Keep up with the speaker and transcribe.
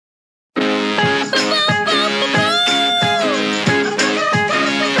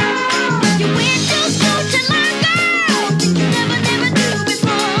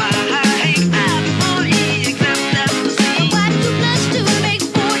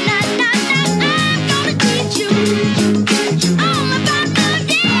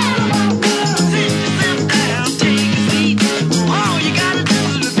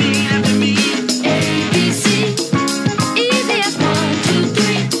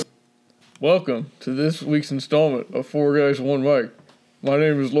Welcome to this week's installment of Four Guys, One Mic. My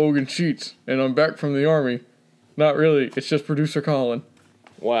name is Logan Sheets, and I'm back from the Army. Not really, it's just producer Colin.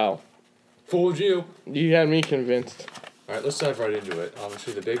 Wow. Fooled you. You had me convinced. Alright, let's dive right into it.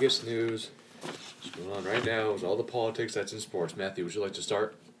 Obviously, the biggest news that's going on right now is all the politics that's in sports. Matthew, would you like to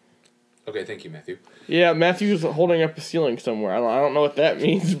start? Okay, thank you, Matthew. Yeah, Matthew's holding up a ceiling somewhere. I don't know what that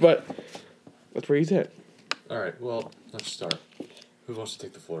means, but that's where he's at. Alright, well, let's start. Who wants to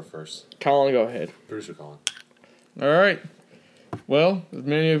take the floor first? Colin, go ahead. Producer Colin. Alright. Well, as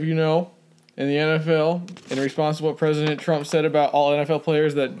many of you know, in the NFL, in response to what President Trump said about all NFL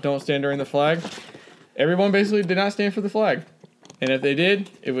players that don't stand during the flag, everyone basically did not stand for the flag. And if they did,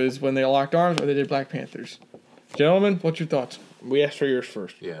 it was when they locked arms or they did Black Panthers. Gentlemen, what's your thoughts? We asked for yours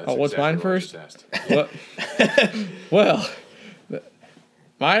first. Yeah, that's what's exactly mine what I first? just asked. Well,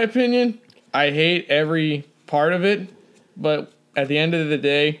 my opinion, I hate every part of it, but at the end of the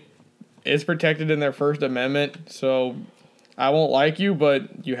day, it's protected in their First Amendment, so I won't like you,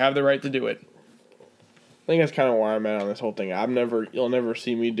 but you have the right to do it. I think that's kind of where I'm at on this whole thing. You'll never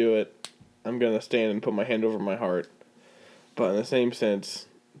see me do it. I'm going to stand and put my hand over my heart. But in the same sense,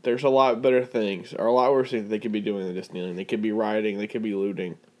 there's a lot better things, or a lot worse things they could be doing than just kneeling. They could be rioting, they could be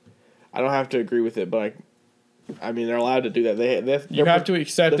looting. I don't have to agree with it, but I mean, they're allowed to do that. You have to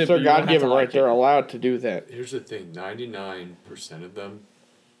accept it, that's but their you don't have God-given to right. like They're it. allowed to do that. Here's the thing, 99% of them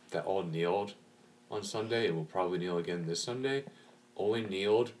that all kneeled on Sunday and will probably kneel again this Sunday only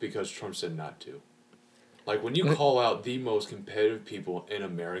kneeled because Trump said not to. Like, when you call out the most competitive people in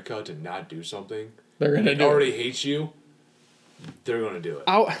America to not do something, They're going to they do already it. hate you, they're going to do it.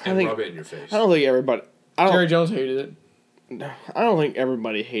 I and think- rub it in your face. I don't think everybody... Jerry Jones hated it. I don't think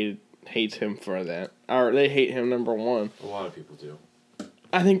everybody hates him for that. Or they hate him, number one. A lot of people do.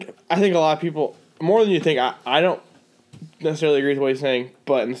 I think a lot of people, more than you think, I don't necessarily agree with what he's saying,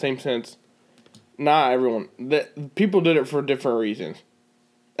 but in the same sense, not everyone. People did it for different reasons.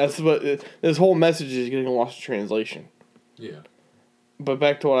 That's what this whole message is getting lost in translation. Yeah. But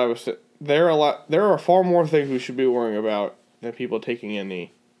back to what I was saying, there are far more things we should be worrying about than people taking a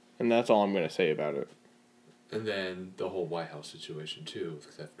knee, and that's all I'm going to say about it. And then the whole White House situation, too,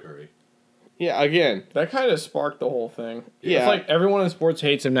 with Steph Curry. Yeah, again, That kind of sparked the whole thing. Yeah. It's like everyone in sports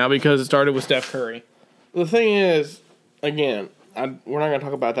hates him now because it started with Steph Curry. the thing is, again, we're not going to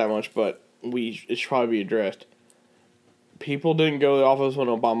talk about that much, but it should probably be addressed. People didn't go to the office when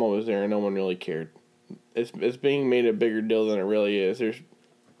Obama was there, and no one really cared. It's being made a bigger deal than it really is.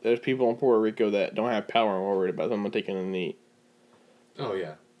 There's people in Puerto Rico that don't have power and are worried about someone taking a knee. Oh,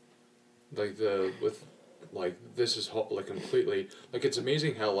 yeah. This is completely, it's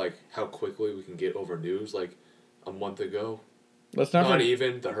amazing how quickly we can get over news, a month ago. Let's not Not forget.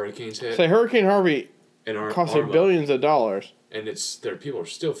 even, the hurricanes hit. Say Hurricane Harvey and costed billions of dollars. And people are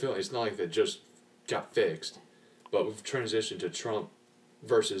still feeling, it's not like they just got fixed. But we've transitioned to Trump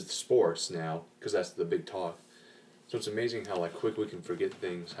versus the sports now, because that's the big talk. So it's amazing how quick we can forget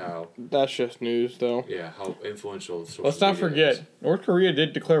things, how That's just news, though. how influential social Let's not media forget. is. North Korea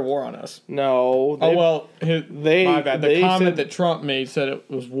did declare war on us. No. My bad. The they comment said- that Trump made said it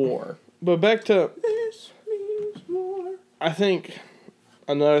was war. But back to, This means more. I think,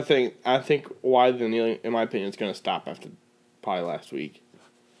 another thing, why the kneeling, in my opinion, is going to stop after probably last week.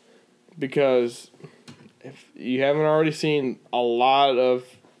 Because if you haven't already seen, a lot of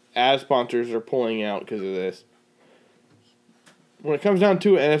ad sponsors are pulling out because of this. When it comes down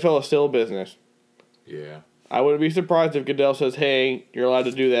to it, NFL is still a business. Yeah. I wouldn't be surprised if Goodell says, hey, you're allowed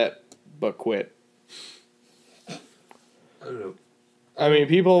to do that, but quit. I don't know. I mean,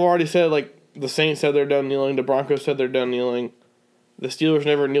 people have already said, the Saints said they're done kneeling, the Broncos said they're done kneeling, the Steelers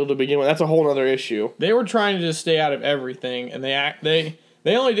never kneeled to begin with. That's a whole other issue. They were trying to just stay out of everything, and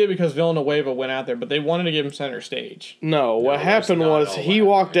they only did because Villanueva went out there, but they wanted to give him center stage. No, what that's happened not was all he what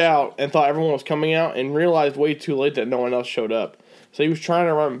walked happened, out and thought everyone was coming out and realized way too late that no one else showed up. So he was trying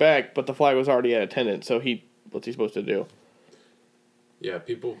to run back, but the flag was already at attendance, so what's he supposed to do? Yeah,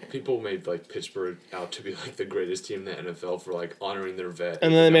 people made Pittsburgh out to be the greatest team in the NFL for honoring their vet.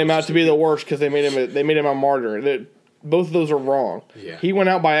 And then they made him out to be the worst because they made him a martyr. Both of those are wrong. Yeah. He went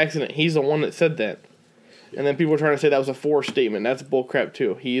out by accident. He's the one that said that. And then people were trying to say that was a forced statement. That's bullcrap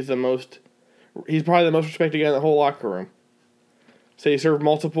too. He's probably the most respected guy in the whole locker room. So he had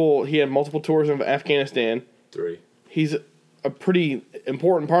multiple tours of Afghanistan. 3. He's a pretty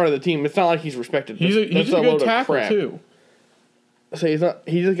important part of the team. It's not like he's respected. He's a That's good load of tackle crap. too. So he's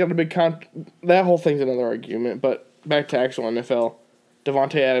just got a big that whole thing's another argument. But back to actual NFL,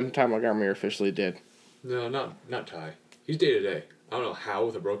 Devontae Adams and Ty Montgomery are officially dead. No, not Ty. He's day to day. I don't know how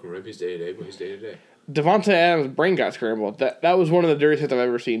with a broken rib he's day to day, but he's day to day. Devontae Adams' brain got scrambled. That was one of the dirtiest hits I've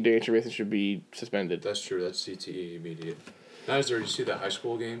ever seen. Daniel Trevathan should be suspended. That's true. That's CTE immediate. Now, did you see that high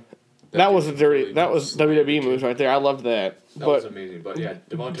school game? That was a dirty. completely That was slammed the WWE kid. moves right there. I loved that. That But was amazing. But yeah,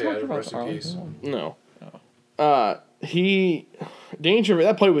 Devontae Talking Adams, about rest in Arlington. peace. no. Oh. Daniel Trevathan,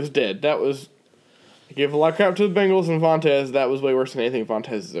 that play was dead. That was. Give a lot of crap to the Bengals and Vontez. That was way worse than anything Vontez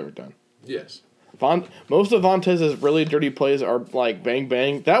has ever done. Yes. Most of Vontez's really dirty plays are like bang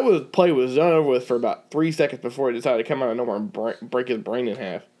bang. Play was done over with for about 3 seconds before he decided to come out of nowhere and break his brain in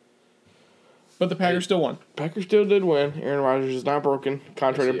half. But the Packers still won. Packers still did win. Aaron Rodgers is not broken,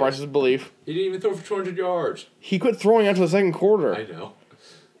 contrary Yes, to he Bryce's belief. He didn't even throw for 200 yards. He quit throwing after the second quarter. I know.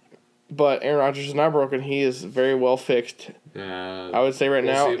 But Aaron Rodgers is not broken. He is very well fixed. Yeah. I would say right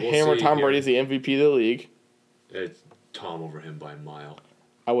now, Hammer Tom Brady is the MVP of the league. It's Tom over him by a mile.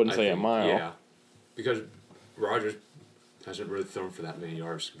 I wouldn't I say think, a mile. Yeah. Because Rodgers hasn't really thrown for that many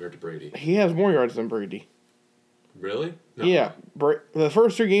yards compared to Brady. He has more yards than Brady. Really? No. Yeah. The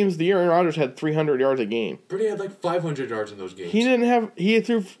first 3 games of the year, Aaron Rodgers had 300 yards a game. Brady had like 500 yards in those games. He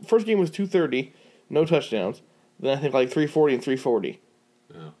threw, first game was 230, no touchdowns. Then I think like 340 and 340.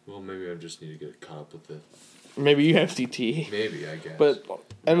 Oh, well, maybe I just need to get caught up with it. Maybe you have CT. Maybe, I guess. But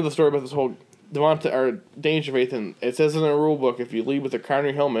end of the story about this whole Daniel Trevathan. It says in a rule book if you lead with a crown of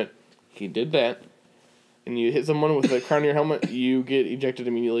your helmet, he did that, and you hit someone with the crown of your helmet, you get ejected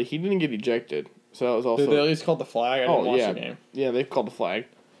immediately. He didn't get ejected, so that was also. Did they at least call the flag? I didn't watch yeah, the game. yeah, they've called the flag,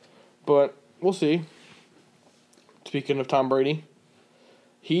 but we'll see. Speaking of Tom Brady,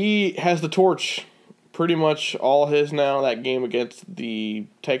 he has the torch. Pretty much all his now. That game against the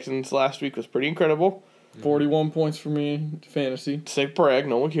Texans last week was pretty incredible. 41 points for me in fantasy. Sick brag,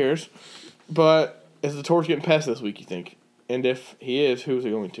 no one cares. But is the torch getting passed this week, you think? And if he is, who's he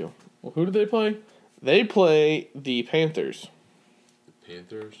going to? Well, who did they play? They play the Panthers.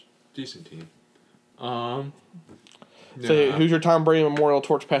 Panthers, decent team. Nah. So who's your Tom Brady Memorial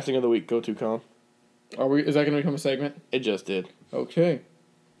Torch passing of the week? Go to, Colin. Is that going to become a segment? It just did. Okay.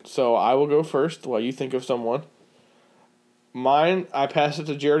 So I will go first while you think of someone. Mine, I passed it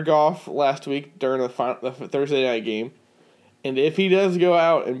to Jared Goff last week during the Thursday night game. And if he does go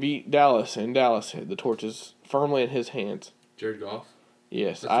out and beat Dallas, the torch is firmly in his hands. Jared Goff?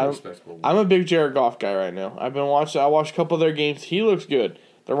 Yes, That's a respectable one. I'm a big Jared Goff guy right now. I watched a couple of their games. He looks good.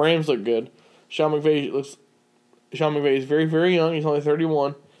 The Rams look good. Sean McVay is very, very young. He's only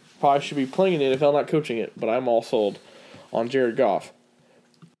 31. Probably should be playing in the NFL, not coaching it. But I'm all sold on Jared Goff.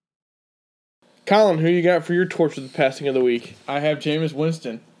 Colin, who you got for your torch of the passing of the week? I have Jameis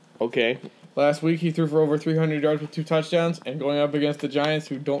Winston. Okay. Last week he threw for over 300 yards with 2 touchdowns, and going up against the Giants,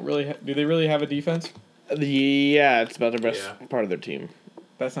 who don't really do they really have a defense? Yeah, it's about the best part of their team.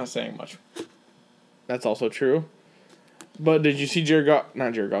 That's not saying much. That's also true. But did you see Jared Goff?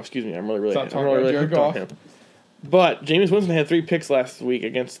 Not Jared Goff. Excuse me. I'm really Stop talking about Jared hooked on Goff. him. But Jameis Winston had 3 picks last week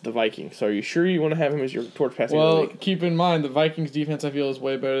against the Vikings. So are you sure you want to have him as your torch passing of the Well, week? keep in mind the Vikings defense I feel is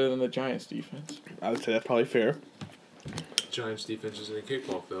way better than the Giants defense. I would say that's probably fair. Giants defense isn't a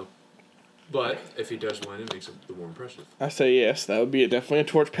cakewalk, though. But if he does win, it makes it the more impressive. I say yes. That would be definitely a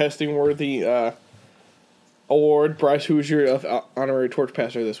torch passing worthy award. Bryce, who's your honorary torch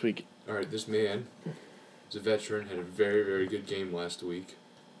passer this week? All right, this man is a veteran, had a very, very good game last week.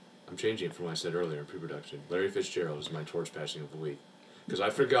 I'm changing it from what I said earlier in pre-production. Larry Fitzgerald is my torch passing of the week. Because I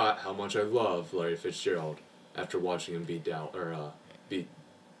forgot how much I love Larry Fitzgerald after watching him beat Dallas.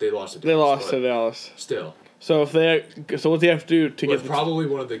 They lost to Dallas. They lost but to Dallas. Still. So what do they have to do to Was get probably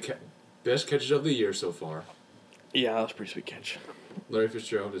one of the best catches of the year so far. Yeah, that was a pretty sweet catch. Larry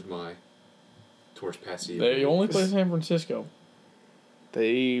Fitzgerald is my torch passing. They only play San Francisco.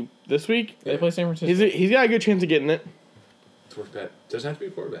 This week They play San Francisco. he's got a good chance of getting it. Torch pass doesn't have to be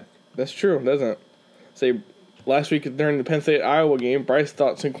a quarterback. That's true, doesn't it? Say, last week during the Penn State-Iowa game, Bryce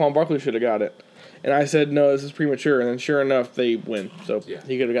thought Saquon Barkley should have got it. And I said, no, this is premature. And then sure enough, they win. So Yeah.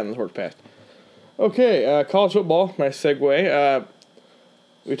 he could have gotten the torch passed. Okay, college football. Nice segue.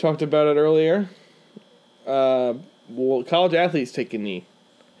 We talked about it earlier. College athletes take a knee.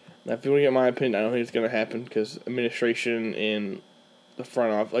 Now, if you want to get my opinion, I don't think it's going to happen because administration and the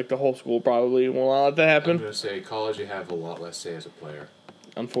front office, like the whole school probably won't allow it to I'm happen, going to say college, you have a lot less say as a player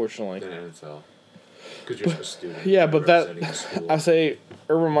unfortunately. than NFL. Because you're just a student. Yeah, but representing a school. I say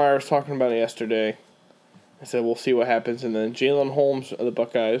Urban Meyer was talking about it yesterday. I said we'll see what happens, and then Jalen Holmes of the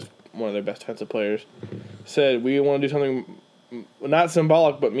Buckeyes, one of their best defensive players, said we want to do something not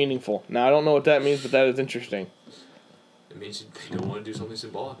symbolic but meaningful. Now I don't know what that means, but that is interesting. It means they don't want to do something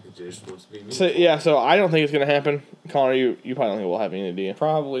symbolic. They just want to be meaningful. So yeah, so I don't think it's gonna happen. Connor, you probably don't think we'll have any idea.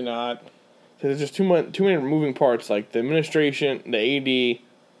 Probably not. So there's just too many moving parts, like the administration, the AD,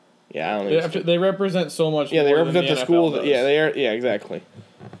 Yeah, I don't think it's They represent so much. Yeah, they more than represent the school. NFL Yeah, does. they are. Yeah, exactly.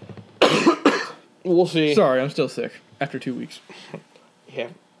 We'll see. Sorry, I'm still sick after 2 weeks. Yeah.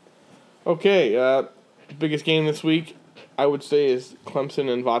 Okay. Biggest game this week, I would say, is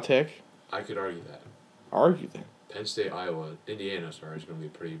Clemson and Vatek. I could argue that. Argue that. Penn State, Indiana, sorry, is going to be a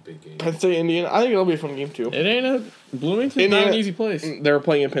pretty big game. Penn State, Indiana. I think it'll be a fun game too. It ain't a Bloomington's not Indiana- an easy place. They're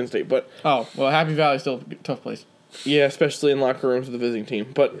playing in Penn State, but Oh well, Happy Valley's still a tough place. yeah, especially in locker rooms with the visiting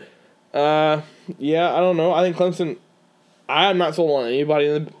team. But yeah, I don't know. I think Clemson. I am not sold on anybody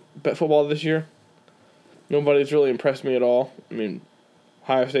in the football this year. Nobody's really impressed me at all. I mean,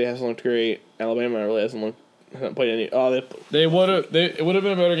 Ohio State hasn't looked great. Alabama really hasn't played any. Oh, It would have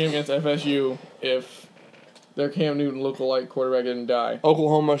been a better game against FSU if their Cam Newton lookalike quarterback didn't die.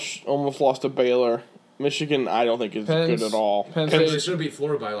 Oklahoma almost lost to Baylor. Michigan, I don't think is good at all. Penn They State, should have beat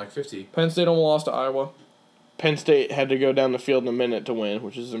Florida by like 50. Penn State almost lost to Iowa. Penn State had to go down the field in a minute to win,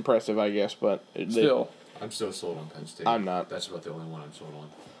 which is impressive, I guess. But Still, I'm still sold on Penn State. I'm not. That's about the only one I'm sold on.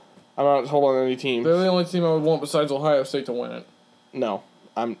 I'm not sold on any team. they're the only team I would want besides Ohio State to win it. No,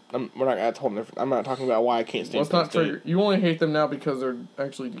 we're not. That's a whole different. I'm not talking about why I can't stand Well, it's Penn not State. true. You only hate them now because they're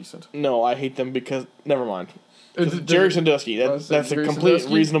actually decent. No, I hate them because never mind. It's- Jerry Sandusky. Oh, so That's a Jerry complete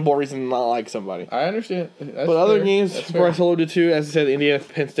Sandusky? reasonable reason to not like somebody. I understand. That's But other fair. games, That's Bryce fair. alluded to, as I said, Indiana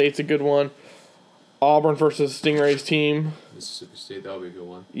Penn State's a good one. Auburn versus Stingrays team. Mississippi State, that'll be a good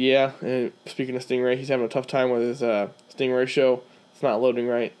one. Yeah, and speaking of Stingray, he's having a tough time with his Stingray show. It's not loading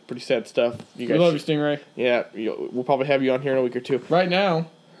right. Pretty sad stuff. You We guys, love you, Stingray. yeah, we'll probably have you on here in a week or two. Right now,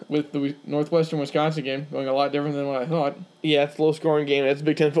 with the Northwestern Wisconsin game going a lot different than what I thought, Yeah, it's a low scoring game. It's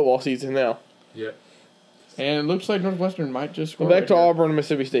Big Ten football season now. Yeah. and it looks like Northwestern might just score. Back right to here. Auburn and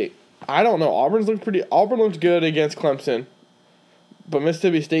Mississippi State. I don't know. Auburn looked good against Clemson, but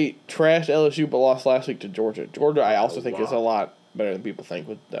Mississippi State trashed LSU but lost last week to Georgia. Georgia, I also think is a lot better than people think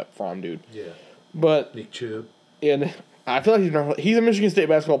with that Fromm dude. Yeah. But Nick Chubb. and I feel like he's a Michigan State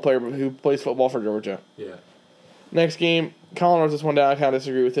basketball player who plays football for Georgia. Yeah. Next game, Colin wrote this one down. I kind of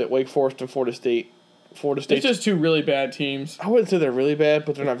disagree with it. Wake Forest and Florida State. Florida State. It's just two really bad teams. I wouldn't say they're really bad,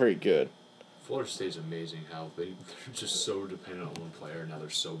 but they're not very good. Florida State's amazing how they're just so dependent on one player. Now they're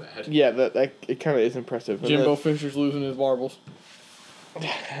so bad. Yeah, that it kind of is impressive. And Jimbo Fisher's losing his marbles.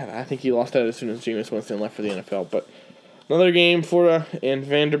 then, I think he lost that as soon as Jameis Winston left for the NFL. But another game, Florida and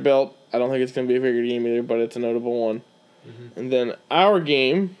Vanderbilt. I don't think it's going to be a very good game either, but it's a notable one. Mhm. And then our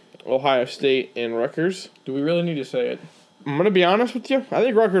game, Ohio State and Rutgers. Do we really need to say it? I'm going to be honest with you. I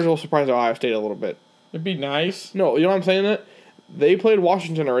think Rutgers will surprise Ohio State a little bit. It'd be nice. No, you know what I'm saying? That they played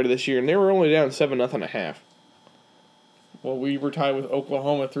Washington already this year, and they were only down 7-0 at half. Well, we were tied with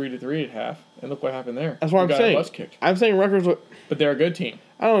Oklahoma 3-3 at half, and look what happened there. That's what We I'm got saying. Our butts kicked. I'm saying Rutgers. But they're a good team.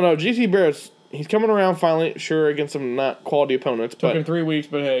 I don't know. GC Barrett's he's coming around finally. Sure, against some not quality opponents, Took but him 3 weeks,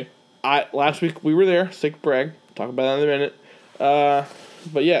 but hey, last week we were there. Sick brag. Talk about that in a minute.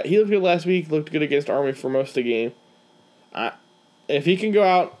 But yeah, he looked good last week. Looked good against Army for most of the game. If he can go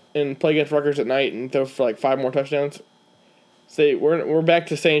out and play against Rutgers at night and throw for like 5 more touchdowns, say we're back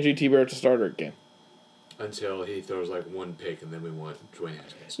to saying GT Barrett's a starter again. Until he throws like one pick, and then we want Dwayne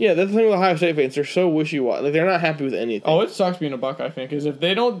Haskins. Yeah, that's the thing with Ohio State fans. They're so wishy-washy. Like, they're not happy with anything. oh, it sucks being a Buckeye fan because if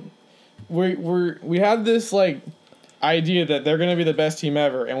they don't, we have this like idea that they're gonna be the best team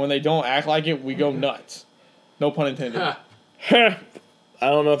ever, and when they don't act like it, we go nuts. No pun intended. Ha! I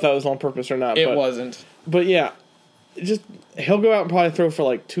don't know if that was on purpose or not. It but, wasn't. But yeah, he'll go out and probably throw for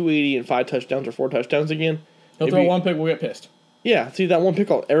like 280 and 5 touchdowns or 4 touchdowns again. He'll If throw he- one pick, we'll get pissed. Yeah, see that one pick.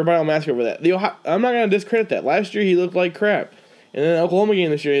 Everybody will mask over that. I'm not gonna discredit that. Last year he looked like crap, and then the Oklahoma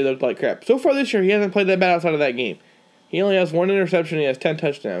game this year he looked like crap. So far this year he hasn't played that bad outside of that game. He only has 1 interception. He has 10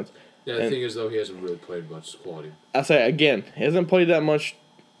 touchdowns. Yeah, the And- thing is, though, he hasn't really played much quality. I'll say again, he hasn't played that much.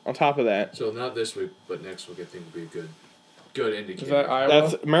 On top of that, So not this week, but next week I think will be a good indicator. Is that Iowa?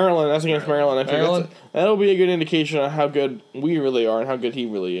 that's Maryland. That's against Maryland. I think Maryland? that'll be a good indication of how good we really are and how good he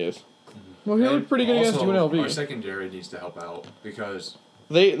really is. Well, he looked pretty good against Also, UNLV. Our secondary needs to help out because,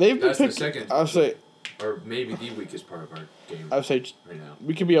 They've been That's the picked. second. I'll say or maybe the weakest part of our game I'd say right now.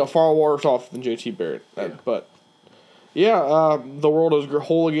 we could be a far worse off than JT Barrett. Yeah. But yeah, the world is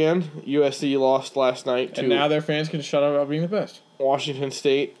whole again. USC lost last night to And now their fans can shut up about being the best. Washington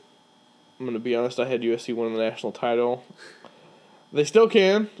State. I'm going to be honest, I had USC win the national title. They still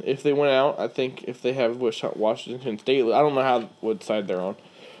can if they win out. I think if they have Washington State, I don't know what side they're on.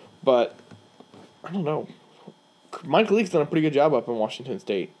 But I don't know. Mike Leake's done a pretty good job up in Washington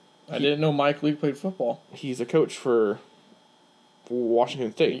State. I didn't know Mike Leake played football. He's a coach for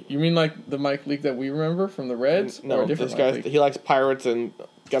Washington State. You mean like the Mike Leake that we remember from the Reds? Or No, a different this Mike guy, Leake? he likes Pirates and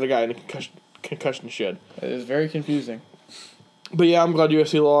got a guy in a concussion shed. It is very confusing. But yeah, I'm glad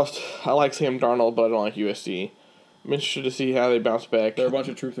USC lost. I like Sam Darnold, but I don't like USC. I'm interested to see how they bounce back. They're a bunch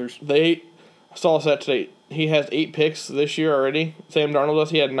of truthers. I saw a stat today. He has 8 picks this year already. Sam Darnold does.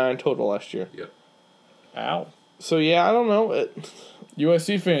 He had 9 total last year. Yep. Ow. So yeah, I don't know.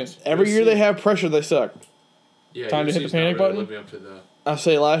 USC fans. Every year USC. they have pressure, they suck. Yeah, Time to hit the USC's not panic really button? living up to the. I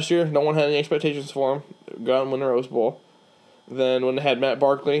say last year, no one had any expectations for him. Go out and win the Rose Bowl. Then when they had Matt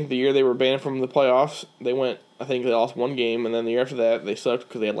Barkley, the year they were banned from the playoffs, they went. I think they lost 1 game, and then the year after that, they sucked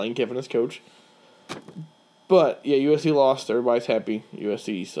because they had Lane Kiffin as coach. But yeah, USC lost. Everybody's happy.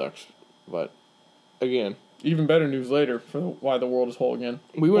 USC sucks. But again, Even better news later for why the world is whole again.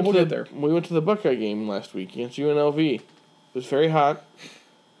 we went We'll to get the there. we went to the Buckeye game last week against UNLV. It was very hot.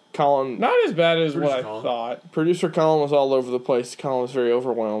 Colin, Not as bad as Producer what I Colin. thought. producer Colin was all over the place. Colin was very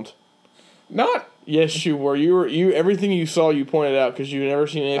overwhelmed. Not. Yes, you were. You everything you saw, you pointed out because you've never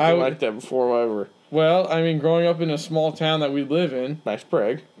seen anything like that before ever. Well, I mean, growing up in a small town that we live in, Nice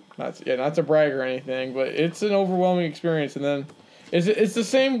brag. not to brag or anything, but it's an overwhelming experience. And then it's the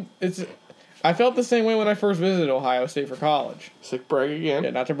same. I felt the same way when I first visited Ohio State for college. Sick brag again. Yeah,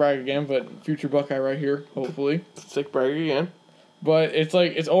 not to brag again, but future Buckeye right here, hopefully. Sick brag again. But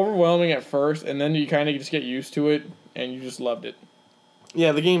it's overwhelming at first, and then you kind of just get used to it, and you just loved it.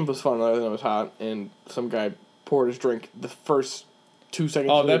 Yeah, the game was fun other than it was hot, and some guy poured his drink the first 2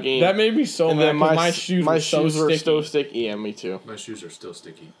 seconds Oh, of the game. that made me so and mad then 'cause my shoes were so sticky. sticky. Yeah, me too. My shoes are still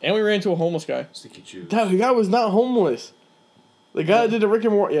sticky. And we ran into a homeless guy. Sticky shoes. The guy was not homeless. The guy that did a Rick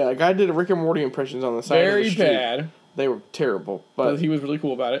and Morty. Yeah, a guy did a Rick and Morty impressions on the side of Very the street. bad. They were terrible, But but he was really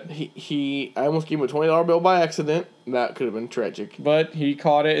cool about it. I almost gave him a $20 bill by accident. That could have been tragic. But he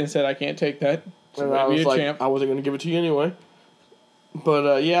caught it and said, "I can't take that." So And I maybe was a like, champ. I wasn't going to give it to you anyway.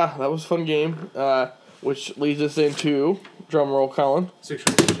 But yeah, that was a fun game. Which leads us into drum roll, Colin. 6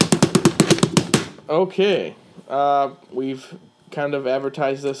 rounds. Okay, we've kind of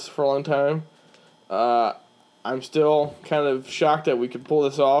advertised this for a long time. I'm still kind of shocked that we could pull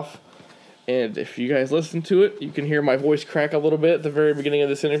this off. And if you guys listen to it, you can hear my voice crack a little bit at the very beginning of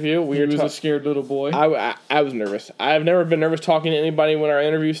this interview. He was a scared little boy. I was nervous. I've never been nervous talking to anybody when our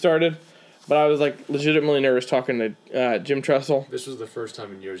interview started, but I was like legitimately nervous talking to Jim Tressel. This was the first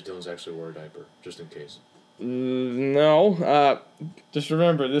time in years Dylan's actually wore a diaper, just in case. No, Just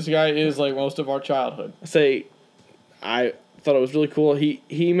remember, this guy is like most of our childhood. I thought it was really cool.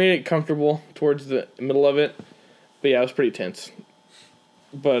 He made it comfortable towards the middle of it, but yeah, it was pretty tense.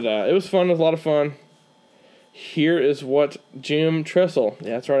 But it was fun. It was a lot of fun. Here is what Jim Tressel.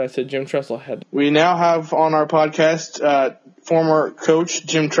 Yeah, that's right. I said Jim Tressel had. We now have on our podcast former coach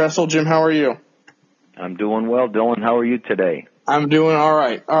Jim Tressel. Jim, how are you? I'm doing well, Dylan. How are you today? I'm doing all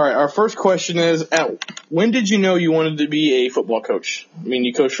right. All right. Our first question is: when did you know you wanted to be a football coach? I mean,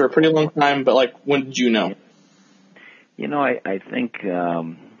 you coached for a pretty long time, but like, when did you know? You know, I think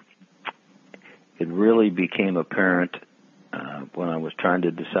it really became apparent when I was trying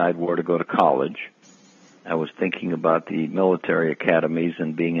to decide where to go to college. I was thinking about the military academies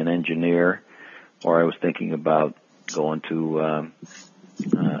and being an engineer, or I was thinking about going to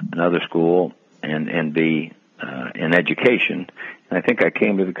another school and be in education. And I think I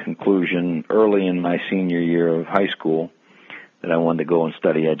came to the conclusion early in my senior year of high school that I wanted to go and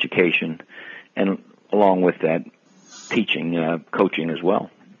study education, and along with that, teaching, coaching as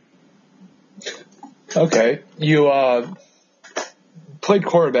well. Okay. You played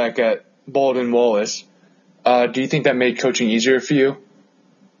quarterback at Baldwin Wallace. Do you think that made coaching easier for you?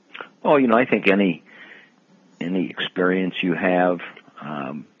 Oh, you know, I think any experience you have,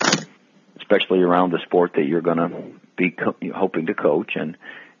 especially around the sport that you're going to be hoping to coach, and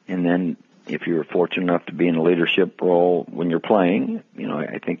then if you're fortunate enough to be in a leadership role when you're playing, you know,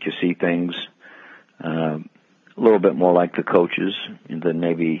 I think you see things a little bit more like the coaches than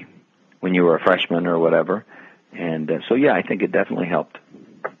maybe when you were a freshman or whatever. And so, yeah, I think it definitely helped.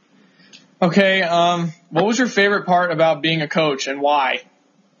 Okay, what was your favorite part about being a coach and why?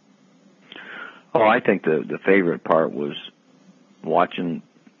 Oh, I think the favorite part was watching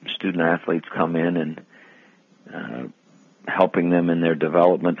student athletes come in and helping them in their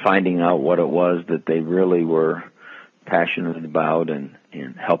development, finding out what it was that they really were passionate about, and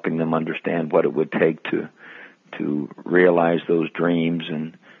helping them understand what it would take to realize those dreams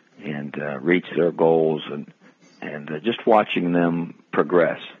and reach their goals, and just watching them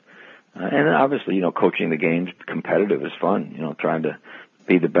progress. And obviously, you know, coaching the games competitive is fun, you know, trying to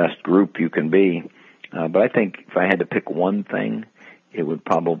be the best group you can be. But I think if I had to pick one thing, it would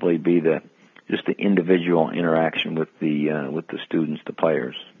probably be just the individual interaction with the students, the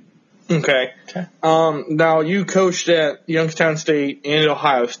players. Okay. Now, you coached at Youngstown State and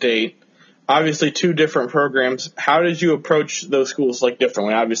Ohio State. obviously two different programs. How did you approach those schools like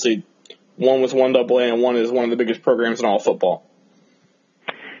differently? Obviously, one was 1AA and one is one of the biggest programs in all football.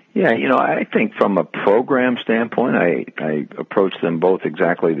 Yeah, I think from a program standpoint, I approached them both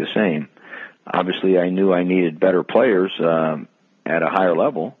exactly the same. Obviously, I knew I needed better players at a higher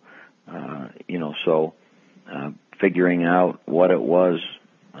level, so figuring out what it was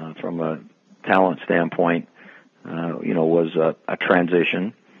from a talent standpoint, was a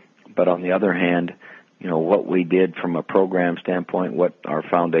transition. But on the other hand, what we did from a program standpoint, what our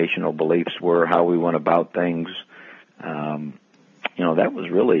foundational beliefs were, how we went about things, that was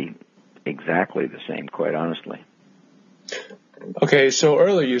really exactly the same, quite honestly. Okay, so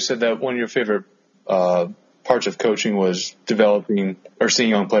earlier you said that one of your favorite parts of coaching was developing or seeing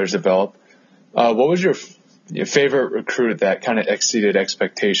young players develop. What was your favorite recruit that kind of exceeded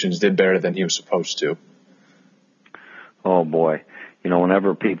expectations, did better than he was supposed to? Oh, boy.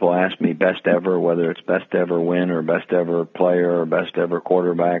 Whenever people ask me best ever, whether it's best ever win or best ever player or best ever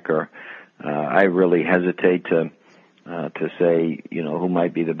quarterback, I really hesitate to say, who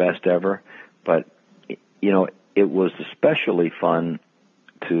might be the best ever. But, it was especially fun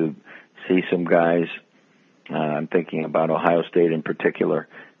to see some guys, I'm thinking about Ohio State in particular,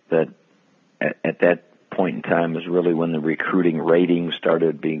 that at that point in time is really when the recruiting ratings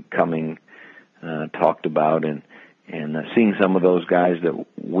started becoming talked about, and seeing some of those guys that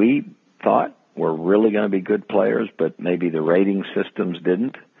we thought were really going to be good players, but maybe the rating systems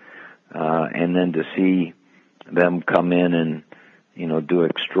didn't, and then to see them come in and do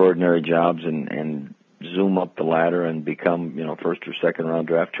extraordinary jobs and zoom up the ladder and become first or second round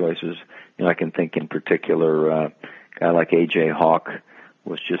draft choices. I can think in particular a guy like A.J. Hawk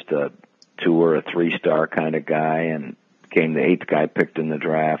was just a 2 or a 3-star kind of guy and became the 8th guy picked in the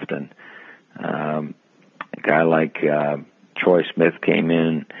draft, and a guy like Troy Smith came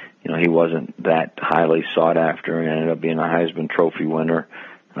in. He wasn't that highly sought after and ended up being a Heisman Trophy winner.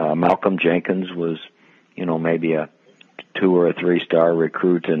 Malcolm Jenkins was maybe a 2 or a 3-star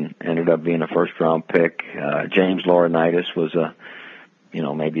recruit and ended up being a first-round pick. James Laurinaitis was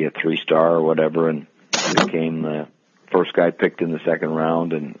maybe a 3-star or whatever, and became the first guy picked in the second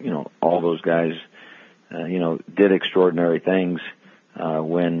round. And all those guys, did extraordinary things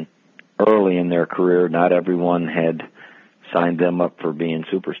when early in their career, not everyone had signed them up for being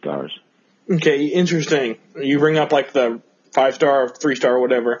superstars. Okay, interesting. You bring up like the 5-star, 3-star,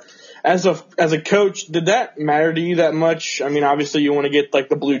 whatever. As a coach, did that matter to you that much? I mean, obviously you want to get like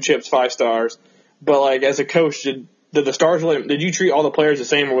the blue chips 5 stars, but like as a coach, did the stars really? Did you treat all the players the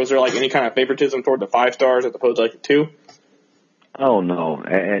same, or was there like any kind of favoritism toward the 5 stars as opposed to like the 2? Oh no!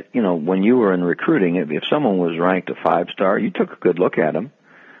 When you were in recruiting, if someone was ranked a 5-star, you took a good look at them,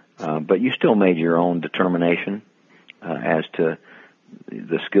 but you still made your own determination as to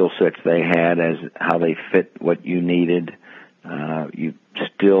the skill sets they had, as how they fit what you needed. You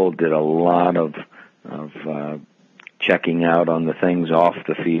still did a lot of checking out on the things off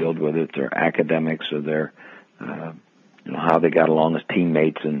the field, whether it's their academics or their how they got along as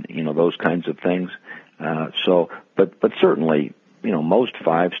teammates and those kinds of things. But certainly most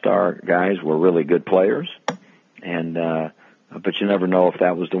 5-star guys were really good players, and but you never know if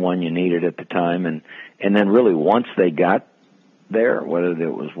that was the one you needed at the time. And then really once they got there, whether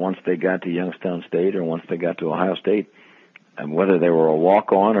it was once they got to Youngstown State or once they got to Ohio State, and whether they were a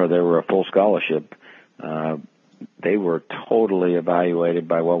walk-on or they were a full scholarship, they were totally evaluated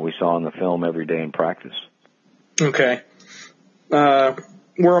by what we saw in the film every day in practice. Okay.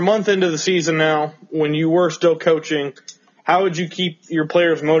 We're a month into the season now. When you were still coaching, how would you keep your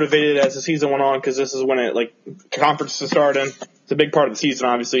players motivated as the season went on? Because this is when conference is starting. It's a big part of the season,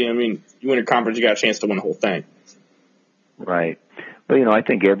 obviously. I mean, you win a conference, you got a chance to win the whole thing. Right. But, I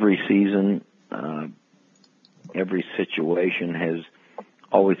think every season, every situation has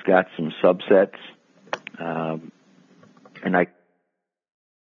always got some subsets. And I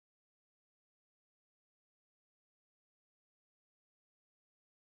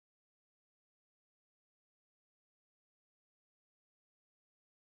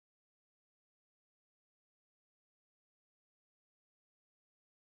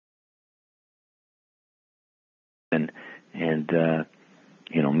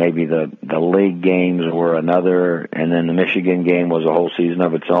maybe the league games were another, and then the Michigan game was a whole season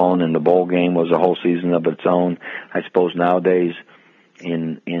of its own, and the bowl game was a whole season of its own. I suppose nowadays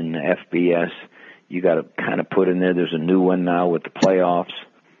in FBS, you got to kind of put in there's a new one now with the playoffs.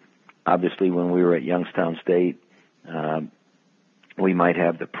 Obviously, when we were at Youngstown State, we might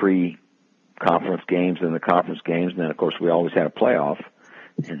have the pre-conference games and the conference games, and then, of course, we always had a playoff.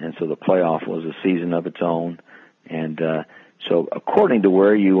 And so the playoff was a season of its own. And So according to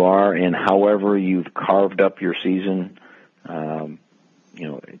where you are and however you've carved up your season,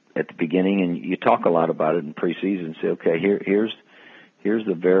 at the beginning, and you talk a lot about it in preseason, say, okay, here's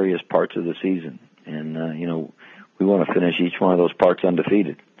the various parts of the season. And, we want to finish each one of those parts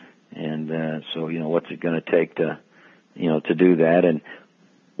undefeated. And so, what's it going to take to do that? And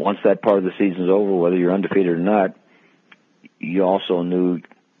once that part of the season's over, whether you're undefeated or not, you also knew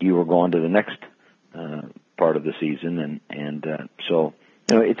you were going to the next part of the season. And so,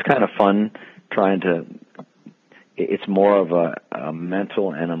 it's kind of fun trying to – it's more of a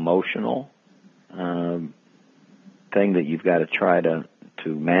mental and emotional thing that you've got to try to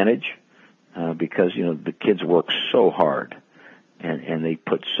manage because, the kids work so hard and they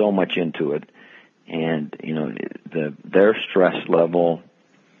put so much into it. And, their stress level,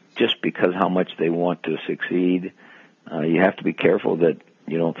 just because how much they want to succeed, you have to be careful that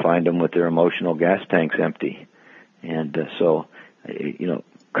you don't find them with their emotional gas tanks empty. And so,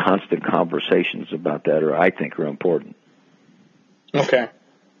 constant conversations about that I think are important. Okay.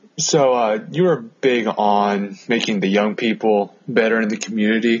 So you were big on making the young people better in the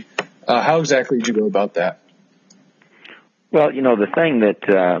community. How exactly did you go about that? Well, the thing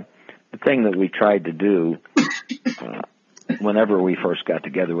that we tried to do whenever we first got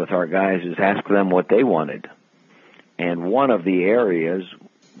together with our guys is ask them what they wanted. And one of the areas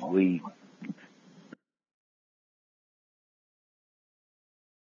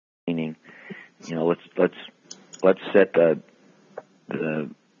let's set the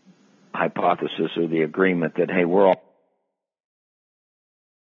hypothesis or the agreement that, hey, we're all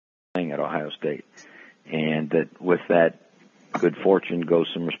playing at Ohio State, and that with that good fortune goes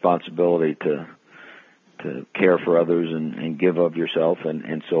some responsibility to care for others and give of yourself.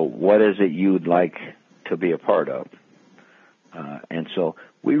 And so what is it you'd like to be a part of? And so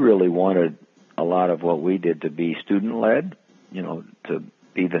we really wanted a lot of what we did to be student-led, to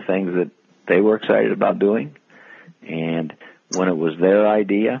be the things that they were excited about doing. And when it was their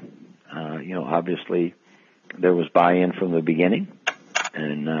idea, obviously there was buy-in from the beginning.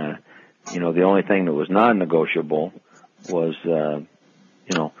 And, the only thing that was non-negotiable was,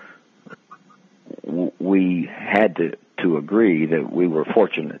 we had to agree that we were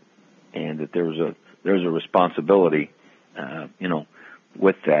fortunate and that there's a responsibility,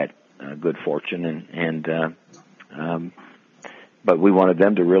 with that good fortune. But we wanted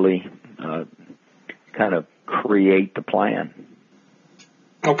them to really kind of create the plan.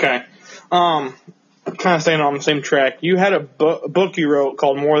 Okay. Kind of staying on the same track. You had a book you wrote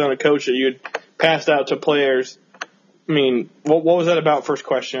called More Than a Coach that you had passed out to players. I mean, what was that about, first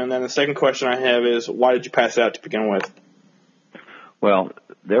question? And then the second question I have is, why did you pass it out to begin with? Well,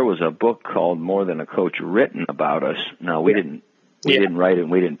 there was a book called More Than a Coach written about us. Now, we didn't write it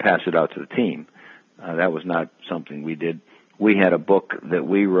and we didn't pass it out to the team. That was not something we did. We had a book that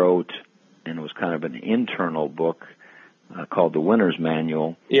we wrote, and it was kind of an internal book called The Winner's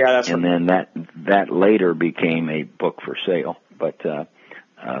Manual. Yeah, that's and then that later became a book for sale. But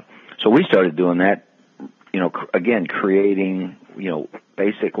so we started doing that, again, creating,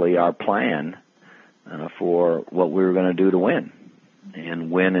 basically our plan for what we were going to do to win,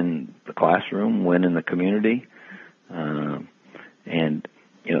 and win in the classroom, win in the community. And,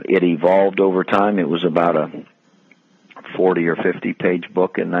 it evolved over time. It was about a 40 or 50 page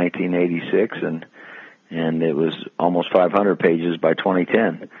book in 1986, and it was almost 500 pages by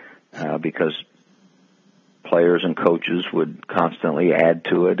 2010, because players and coaches would constantly add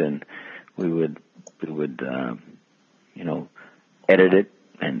to it, and we would edit it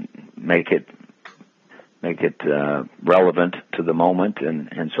and make it relevant to the moment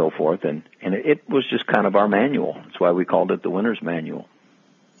and so forth, and it was just kind of our manual. That's why we called it the Winner's Manual.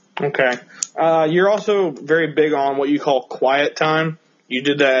 Okay. You're also very big on what you call quiet time. You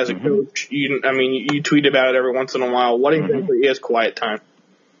did that as a coach. You tweet about it every once in a while. What exactly is quiet time?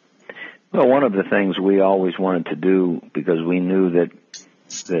 Well, one of the things we always wanted to do, because we knew that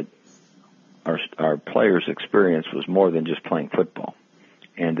our players' experience was more than just playing football,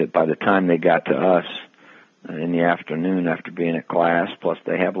 and that by the time they got to us in the afternoon after being at class, plus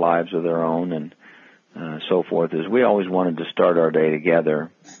they have lives of their own and so forth, is we always wanted to start our day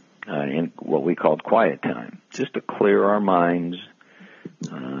together in what we called quiet time, just to clear our minds,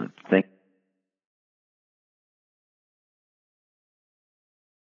 think.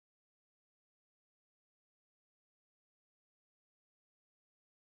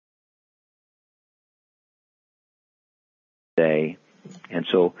 Day. And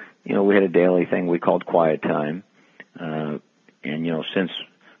so, we had a daily thing we called quiet time. And, since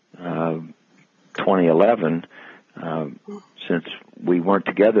 2011, since we weren't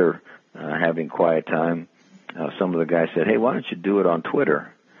together having quiet time, some of the guys said, "Hey, why don't you do it on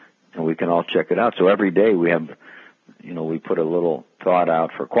Twitter, and we can all check it out." So every day we have, we put a little thought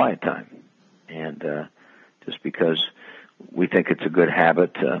out for quiet time, and just because we think it's a good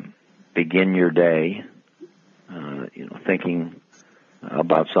habit to begin your day, thinking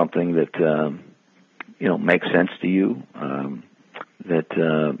about something that makes sense to you,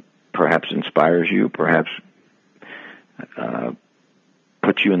 that perhaps inspires you, perhaps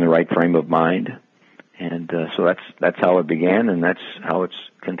puts you in the right frame of mind. And so that's how it began, and that's how it's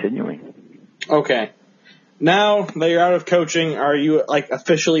continuing. Okay. Now that you're out of coaching, are you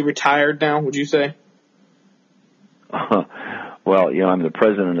officially retired now, would you say? Well, I'm the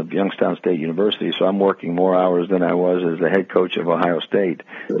president of Youngstown State University, so I'm working more hours than I was as the head coach of Ohio State.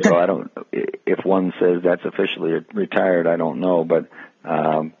 So I don't. If one says that's officially retired, I don't know. But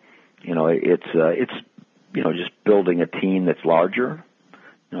it's just building a team that's larger.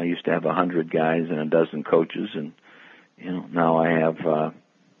 I used to have 100 guys and a dozen coaches, and now I have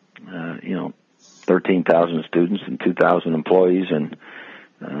 13,000 students and 2,000 employees, and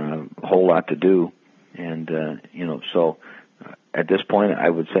a whole lot to do. And so at this point, I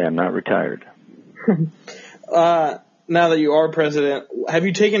would say I'm not retired. Now that you are president, have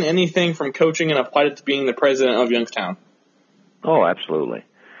you taken anything from coaching and applied it to being the president of Youngstown? Oh, absolutely.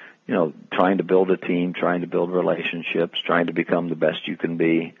 Trying to build a team, trying to build relationships, trying to become the best you can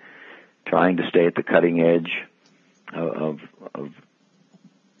be, trying to stay at the cutting edge of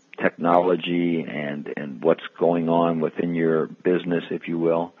technology and what's going on within your business, if you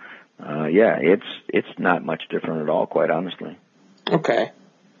will. It's not much different at all, quite honestly. Okay.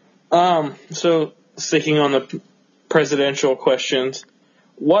 So sticking on the presidential questions,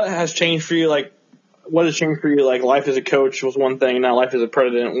 what has changed for you? What has changed for you? Life as a coach was one thing, now life as a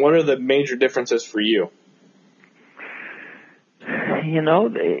president. What are the major differences for you?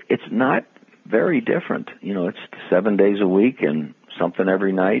 It's not very different. It's 7 days a week and something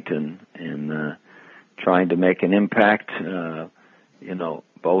every night, and trying to make an impact.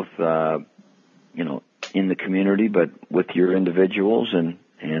 Both in the community, but with your individuals, and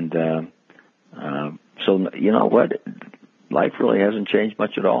so what, life really hasn't changed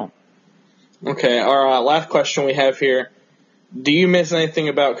much at all. Okay, our last question we have here: do you miss anything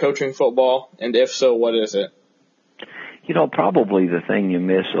about coaching football, and if so, what is it? Probably the thing you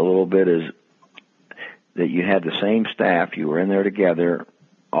miss a little bit is that you had the same staff. You were in there together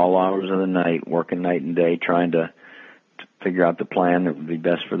all hours of the night, working night and day, trying to figure out the plan that would be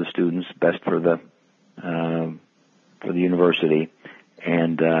best for the students, best for the university,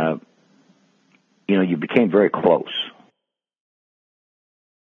 and you became very close.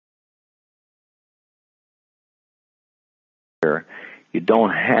 You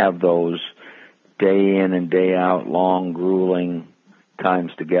don't have those day in and day out long, grueling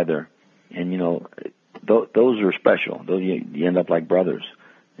times together, and those are special. Those you end up like brothers,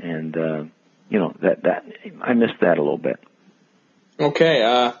 and that I miss that a little bit.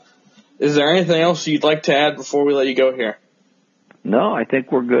 Okay. Is there anything else you'd like to add before we let you go here? No, I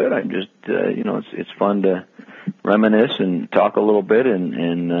think we're good. I'm just, it's fun to reminisce and talk a little bit,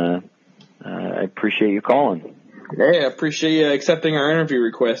 and I appreciate you calling. Hey, I appreciate you accepting our interview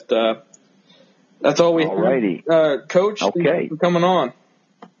request. That's all we Alrighty. have. Coach, okay. Thank you for coming on.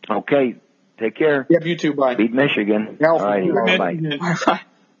 Okay. Take care. Yep, you too. Bye. Beat Michigan. Yeah, all right. Bye. Bye.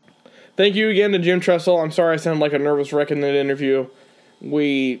 Thank you again to Jim Tressel. I'm sorry I sound like a nervous wreck in that interview.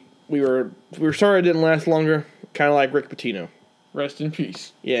 We were sorry it didn't last longer. Kind of like Rick Pitino. Rest in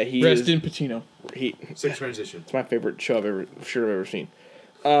peace. Yeah, he Rest is. in Patino. Sick transition. It's my favorite show I've ever seen.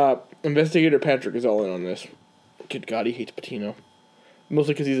 Investigator Patrick is all in on this. Good God, he hates Pitino.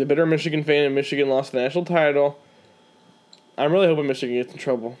 Mostly because he's a bitter Michigan fan and Michigan lost the national title. I'm really hoping Michigan gets in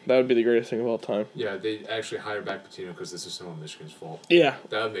trouble. That would be the greatest thing of all time. Yeah, they actually hired back Pitino because this is some of Michigan's fault. Yeah.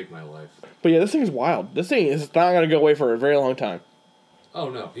 That would make my life. But yeah, this thing is wild. This thing is not going to go away for a very long time. Oh,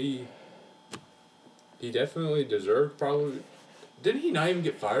 no. He definitely deserved probably... Didn't he not even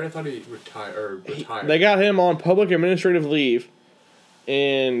get fired? I thought he retired. They got him on public administrative leave.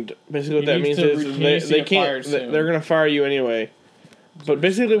 And basically what that means is they can't... They're going to fire you anyway. But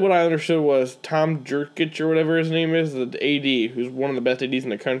basically what I understood was Tom Jurkic or whatever his name is, the AD, who's one of the best ADs in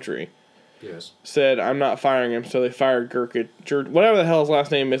the country, yes, said, I'm not firing him, so they fired Jurkic, whatever the hell his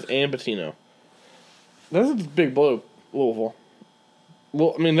last name is, and Pitino. That's a big blow, Louisville.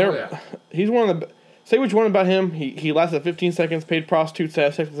 Well, I mean, he's one of the... Say what you want about him. He lasted 15 seconds, paid prostitutes to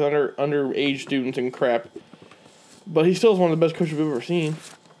have sex with underage students and crap. But he still is one of the best coaches we've ever seen.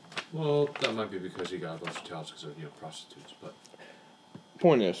 Well, that might be because he got a bunch of touts because of, prostitutes, but...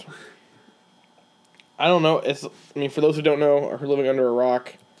 Point is, I don't know. For those who don't know or who are living under a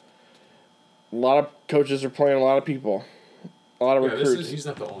rock, A lot of coaches are playing a lot of people. A lot of Yeah, recruits. he's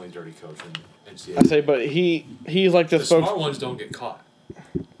not the only dirty coach in NCAA. I say, but he's like the Smart ones don't get caught.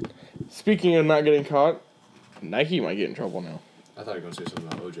 Speaking of not getting caught, Nike might get in trouble now. I thought you were going to say something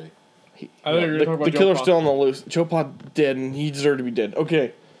about OJ. I thought you were the talking about the Joe killer's Pa. still on the loose. Joe Pa dead, and he deserved to be dead.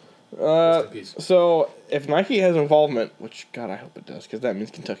 Okay. Rest in peace. So if Nike has involvement, which God I hope it does, because that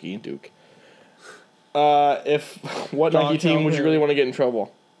means Kentucky and Duke. What John Nike team would you really Calipari. want to get in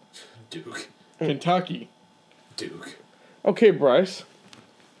trouble? Duke. Kentucky. Duke. Okay, Bryce.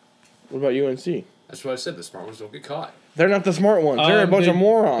 What about UNC? That's what I said. The smart ones don't get caught. They're not the smart ones. They're a bunch of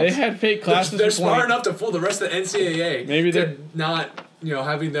morons. They had fake classes. They're for smart 20 enough to fool the rest of the NCAA. Maybe to they're- not,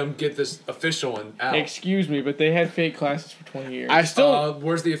 having them get this official and out. Excuse me, but they had fake classes for 20 years. I still.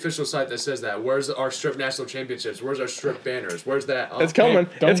 Where's the official site that says that? Where's our strip national championships? Where's our strip banners? Where's that? It's coming.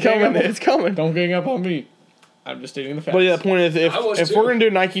 don't It's gang coming. up on- It's coming. Don't gang up on me. I'm just stating the facts. But yeah, the point is, if I was if too. we're gonna do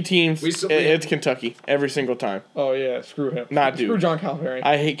Nike teams, We still- it's Kentucky every single time. Oh yeah, screw him. Not Screw Duke. John Calipari.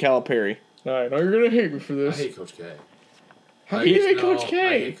 I hate Calipari. All right, no, you're gonna hate me for I this. hate Coach K. How I can you hate- hate no, Coach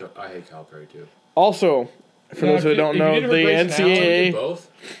K? I hate Calipari too. Also, for Now, those who if don't you know, did it the for Grayson Allen, NCAA.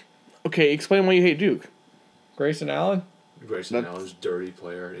 Both. Okay, explain why you hate Duke. Grayson Allen. Grayson That- Allen's a dirty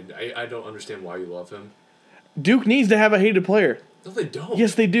player, and I don't understand why you love him. Duke needs to have a hated player. No, they don't.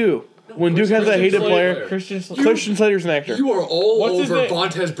 Yes, they do. When Duke has a Christian hated Slater. player, Christian. Christian Slater's an actor. You are all What's his over name?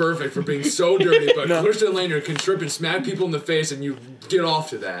 Vontez Burfict for being so dirty, but No. Christian Laettner can trip and smack people in the face, and you get off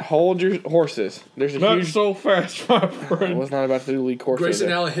to that. Hold your horses. There's a Not huge. so fast, my I friend. was not about to do league course. Grayson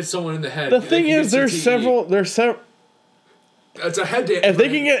there. Allen hit someone in the head. The They thing can is, get there's CTE. several. There's several. It's a head to If they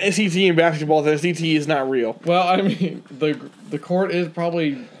can get a CT in basketball, then a CT is not real. Well, I mean, the court is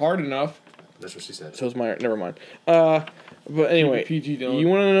probably hard enough. That's what she said. So is my. Never mind. But anyway, PG, Dylan. you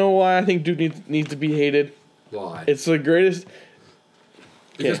want to know why I think Duke needs to be hated? Why? It's the greatest.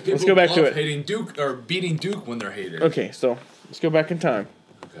 Because okay, let's people go back to love it. hating Duke or beating Duke when they're hated. Okay, so let's go back in time.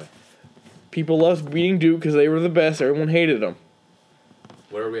 Okay. People loved beating Duke because they were the best. Everyone hated them.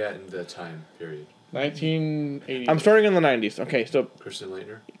 Where are we at in the time period? 1980. I'm starting in the 90s. Okay, so Christian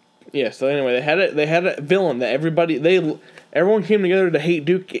Laettner? yeah. So anyway, they had a villain that everyone came together to hate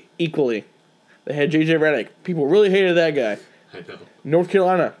Duke equally. They had J.J. Redick. People really hated that guy. I know. North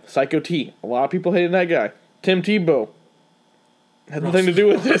Carolina, Psycho T. A lot of people hated that guy. Tim Tebow. Had nothing to do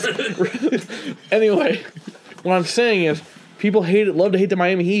with this. Anyway, what I'm saying is, people love to hate the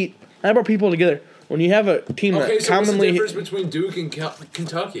Miami Heat. How about people together? When you have a team Okay, that so what's the commonly, difference between Duke and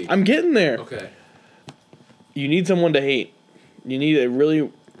Kentucky? I'm getting there. Okay. You need someone to hate. You need a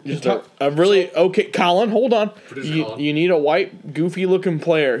really, just Kentuck- a really okay. Colin, hold on. Producer Colin. You need a white, goofy-looking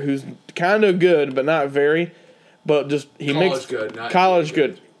player who's kind of good, but not very. But just he College makes good, not college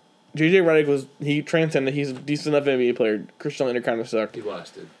good. good. JJ Redick he transcended. He's a decent enough NBA player. Christian Laettner kind of sucked. He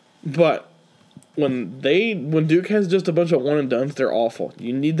lasted. But when Duke has just a bunch of one and dones, they're awful.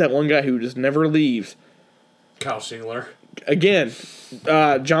 You need that one guy who just never leaves. Kyle Shingler. Again,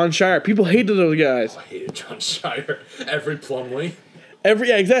 John Shire. People hated those guys. I hated John Shire. Every Plumlee.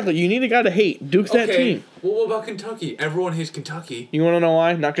 Yeah, exactly. You need a guy to hate. Duke's that team. Well, what about Kentucky? Everyone hates Kentucky. You want to know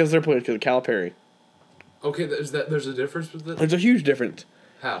why? Not because they're players, because of Calipari. Okay, there's a difference with that? There's a huge difference.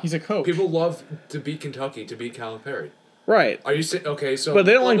 How? He's a coach. People love to beat Kentucky, to beat Calipari. Right. Are you saying, okay, so... But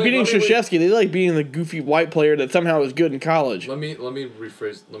they don't like let me- beating let me re- Krzyzewski. They like beating the goofy white player that somehow is good in college. Let me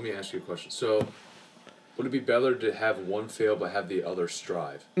rephrase, let me ask you a question. So, would it be better to have one fail but have the other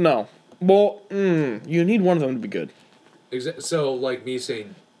strive? No. Well, you need one of them to be good. So, like me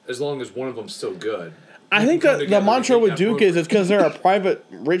saying, as long as one of them's still good. I you think can come that the together and mantra make with that Duke program. is it's because they're a private,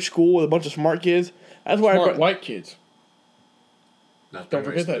 rich school with a bunch of smart kids. That's why Smart white kids. Not Don't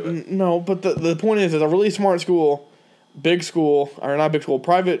very nice forget to that. do it. No, but the point is, it's a really smart school, big school, or not big school,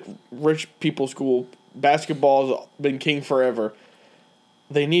 private rich people school. Basketball's been king forever.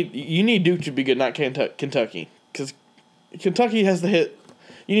 You need Duke to be good, not Kentucky, because Kentucky has to hit.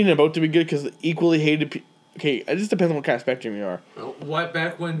 You need them both to be good because equally hated. Okay, it just depends on what kind of spectrum you are. What,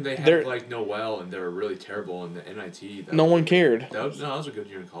 back when they They're- had, like, Noel and they were really terrible in the NIT. No one cared. That was a good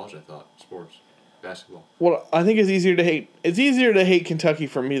year in college, I thought. Sports. Basketball. Well, I think it's easier to hate. It's easier to hate Kentucky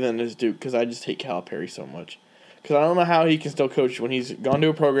for me than it is Duke because I just hate Calipari so much. Because I don't know how he can still coach when he's gone to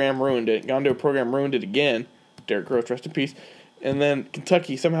a program, ruined it. Gone to a program, ruined it again. Derek Rose, rest in peace. And then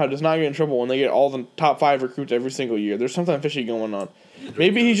Kentucky somehow does not get in trouble when they get all the top 5 recruits every single year. There's something fishy going on.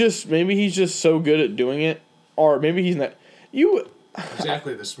 Maybe he's just so good at doing it, or maybe he's not.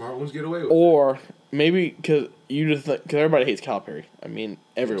 Exactly. The smart ones get away with it. Or maybe because because everybody hates Calipari. I mean,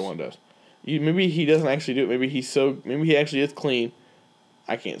 everyone does. Maybe he doesn't actually do it. Maybe he actually is clean.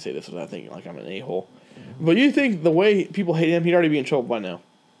 I can't say this without thinking like I'm an a-hole. But you think the way people hate him, he'd already be in trouble by now.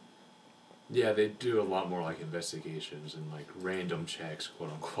 Yeah, they do a lot more like investigations and like random checks,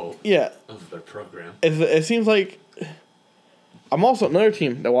 quote unquote, Yeah, of their program. it seems like. I'm also another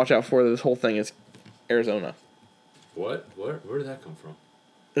team to watch out for. This whole thing is Arizona. What? Where did that come from?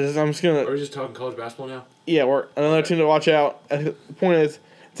 I'm just gonna. Are we just talking college basketball now? Yeah, we're another team to watch out. The point is,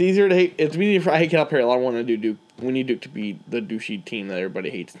 it's easier to hate. It's easier for I hate Calipari. A lot of want to do Duke. We need Duke to be the douchey team that everybody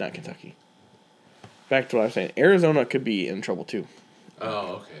hates, not Kentucky. Back to what I was saying. Arizona could be in trouble too.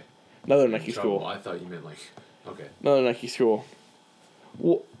 Oh, okay. Another Nike Trouble. school. I thought you meant like, okay. Another Nike school.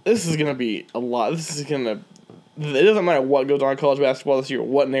 Well, this is gonna be a lot. This is gonna. It doesn't matter what goes on in college basketball this year.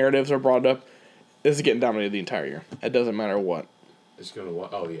 What narratives are brought up. This is getting dominated the entire year. It doesn't matter what. It's gonna.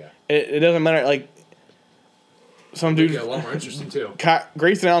 Oh yeah. It doesn't matter. Like some It'll dude. get a lot more interesting too.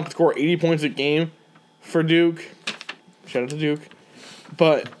 Grayson Allen could score 80 points a game for Duke. Shout out to Duke.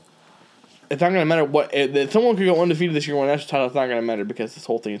 But it's not going to matter what. If someone could go undefeated this year and win a national title, it's not going to matter because this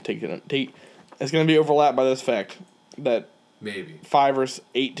whole thing is it's going to be overlapped by this fact that Maybe 5 or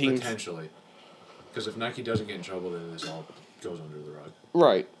 8 teams. potentially, because if Nike doesn't get in trouble, then this all goes under the rug.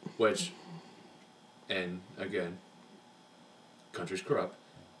 Right. Which, and again, country's corrupt.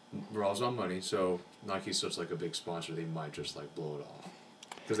 We're all on money, so Nike's such like a big sponsor, they might just like blow it off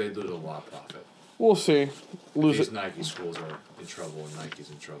because they lose a lot of profit. We'll see. These Nike schools are in trouble, and Nike's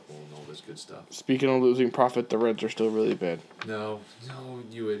in trouble, and all this good stuff. Speaking of losing profit, the Reds are still really bad. No,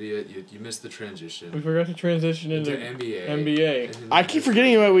 you idiot! You missed the transition We forgot to transition into NBA. NBA. And then- I keep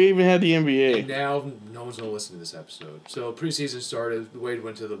forgetting about we even had the And NBA. now no one's gonna listen to this episode. So preseason started. Wade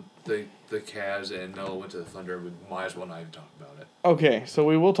went to the Cavs, and Melo went to the Thunder. We might as well not even talk about it. Okay, so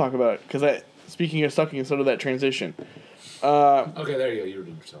we will talk about it because speaking of sucking, so did that transition. Okay, there you go. You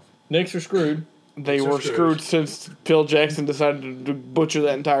redeemed yourself. Knicks are screwed. They So were screwed since Phil Jackson decided to butcher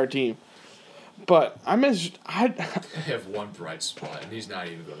that entire team. But I They have one bright spot, and he's not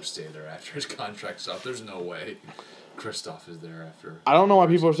even going to stay there after his contract's up. There's no way Kristoff is there after. I don't know why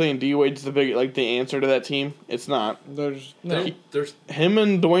people are saying D Wade's the answer to that team. It's not. There's no. There's Him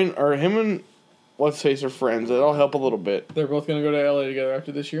and what's face are friends. It'll help a little bit. They're both going to go to LA together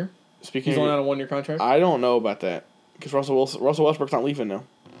after this year. Speaking He's only on of, a 1-year contract. I don't know about that because Russell Westbrook's not leaving now.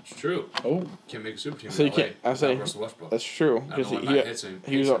 it's true. Oh, Can't make a super team. So in you can't- LA I say- without Russell Westbrook. That's true I don't because know why Matt hits him.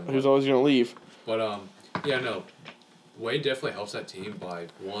 he was always going to leave. But yeah, no. Wade definitely helps that team by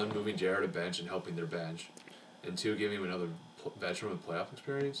one, moving Jared to bench and helping their bench, and two, giving him another veteran with playoff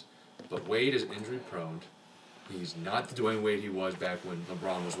experience. But Wade is injury prone. He's not the Dwayne Wade he was back when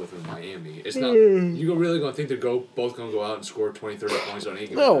LeBron was with him in Miami. It's not you really gonna think they're both gonna go out and score 20, 30 points on any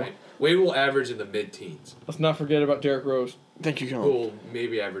given No. night. Wade will average in the mid-teens. let's not forget about Derrick Rose. Thank you, Who Colin. will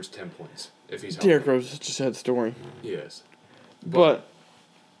maybe average 10 points if he's healthy. Derrick Rose is such a sad story. Yes. But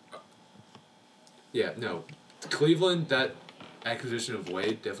Yeah, no. Cleveland, that acquisition of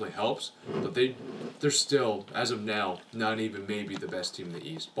Wade definitely helps, but they're still, as of now, not even maybe the best team in the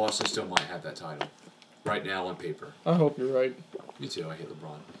East. Boston still might have that title right now on paper. I hope you're right. Me too. I hate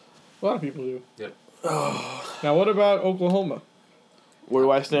LeBron. A lot of people do. Yep. Now, what about Oklahoma? where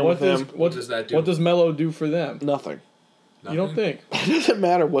do I stand What with does him? What does that do? What does Melo do for them? Nothing. Nothing? You don't think? It doesn't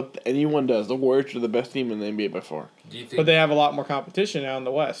matter what anyone does. The Warriors are the best team in the NBA by far. Do you think But they have a lot more competition now in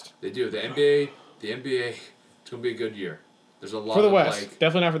the West. they do? The NBA, it's gonna be a good year. There's a lot For the of West. like,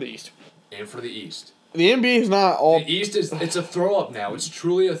 Definitely not for the East. and for the East. The NBA is not all. The East it's a throw up now. It's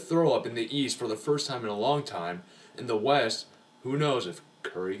truly a throw up in the East for the first time in a long time. In the West, who knows if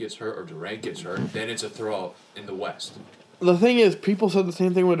Curry gets hurt or Durant gets hurt? Then it's a throw up in the West. The thing is, people said the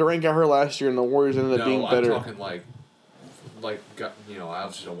same thing when Durant got hurt last year, and the Warriors ended up being No, I'm better. talking like, I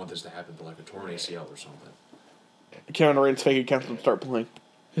obviously don't want this to happen, but like a torn ACL or something. Kevin Durant's fake accounts will start playing.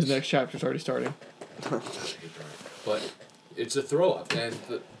 His next chapter's already starting. But it's a throw up, and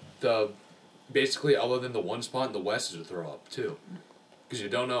the basically other than the one spot in the West is a throw up too, because you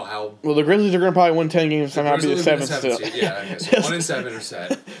don't know how. Well, the Grizzlies are going to probably win 10 games, somehow be the Grizzlies will be seventh still. seed. Yeah, I guess 1 and 7 are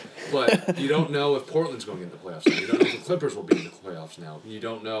set, but you don't know if Portland's going to get in the playoffs. Now. You don't know if the Clippers will be in the playoffs now. You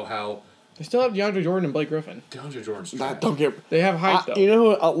don't know how They still have DeAndre Jordan and Blake Griffin. DeAndre Jordan's Nah, trash. don't get. They have height, though. You know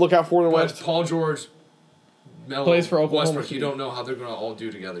who I'll look out for in the But West? Paul George, Melo, Plays for Oklahoma Westbrook. City. You don't know how they're going to all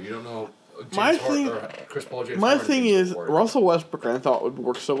do together. You don't know. James My Harden thing- or Chris Paul, James My Harden thing against is, the Warriors. Russell Westbrook, I thought would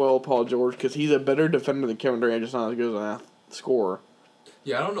work so well with Paul George because he's a better defender than Kevin Durant, just not as good as an scorer.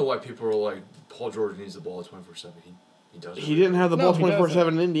 Yeah, I don't know why people are like Paul George needs the ball 24/7. He doesn't. He didn't have the No, ball he 24/7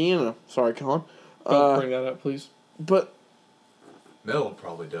 in Indiana. Sorry, Colin. Don't bring that up, please. But Melo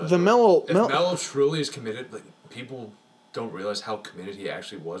probably does. the but Melo, If Melo truly is committed, like people don't realize how committed he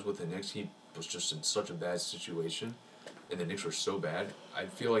actually was with the Knicks. He was just in such a bad situation and the Knicks were so bad, I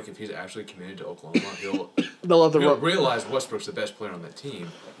feel like if he's actually committed to Oklahoma, They'll let the he'll realize Westbrook's the best player on that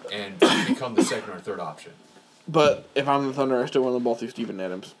team and become the second or third option. But if I'm the Thunder, I still want the ball through Steven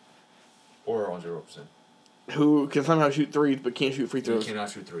Adams, Or Andre Roberson. who can somehow shoot threes but can't shoot free He throws. cannot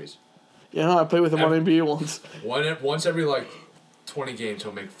shoot threes. Yeah, I played with him on NBA once. Once every, 20 games,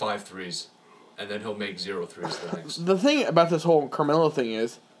 he'll make 5 threes, and then he'll make 0 threes the next. The thing about this whole Carmelo thing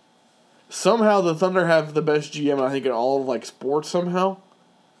is, somehow the Thunder have the best GM, I think, in all of, sports somehow.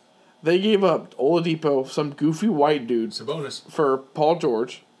 They gave up Oladipo, some goofy white dude, Sabonis. for Paul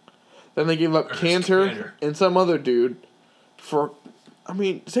George. Then they gave up Or Cantor Cantor. and some other dude for... I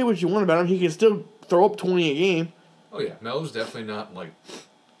mean, say what you want about him, he can still throw up 20 a game. Oh, yeah. Melo's definitely not,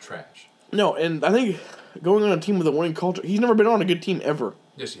 trash. No, and I think going on a team with a winning culture... He's never been on a good team ever.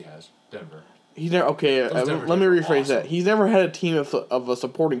 Yes, he has. Denver. He's never... Okay, Those Denver let me teams rephrase are that. awesome. He's never had a team of a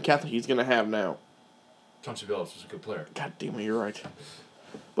supporting cast that he's going to have now. Chauncey Billups was a good player. God damn it, you're right.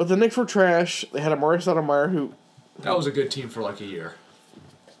 But the Knicks were trash. They had a Maurice Stoudemire who... That was a good team for, a year.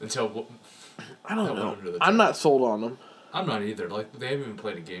 Until... I don't That know. went under the I'm top. not sold on them. I'm not either. They haven't even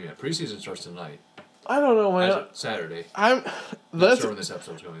played a game yet. Preseason starts tonight. I don't know, man. As of Saturday. I'm... Not That's... sure when this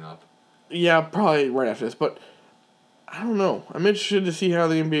episode's going up. Yeah, probably right after this, but... I don't know. I'm interested to see how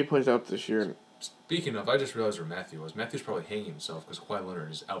the NBA plays out this year. Speaking of, I just realized where Matthew was. Matthew's probably hanging himself because Kawhi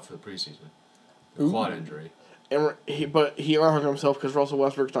Leonard is out for the preseason. The Ooh. quad injury. But he hung himself because Russell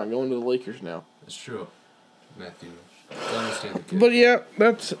Westbrook's not going to the Lakers now. That's true. Matthew. I understand the kid. But yeah,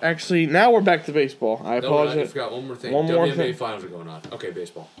 that's actually... Now we're back to baseball. I No, I apologize. forgot one more thing. One more WNBA thing. finals are going on. Okay,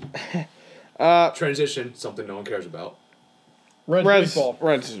 baseball. Uh, Transition, something no one cares about. Reds Reds baseball.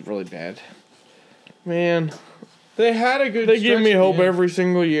 is really bad. Man, They had a good. they give stretch me at the hope end. every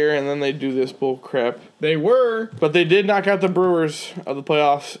single year, and then they do this bull crap. They were. But they did knock out the Brewers of the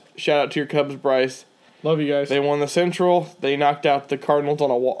playoffs. Shout out to your Cubs, Bryce. Love you guys. They won the Central. They knocked out the Cardinals on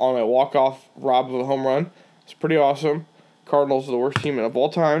a walk-off rob of a home run. It's pretty awesome. Cardinals are the worst team of all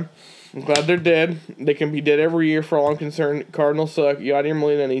time. I'm glad they're dead. They can be dead every year for all I'm concerned. Cardinals suck. Yadier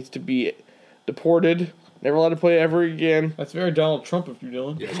Molina needs to be deported. Never allowed to play ever again. That's very Donald Trump of you,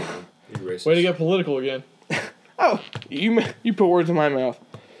 Dylan. Yes, man. You're racist. Way to get political again. Oh, you put words in my mouth.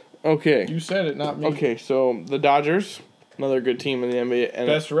 Okay. You said it, not me. Okay, so the Dodgers, another good team in the NBA. And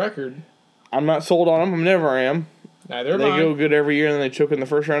Best record. I'm not sold on them. I never am. Neither am They I. go good every year, and then they choke in the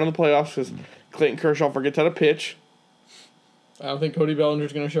first round of the playoffs because Clayton Kershaw forgets how to pitch. I don't think Cody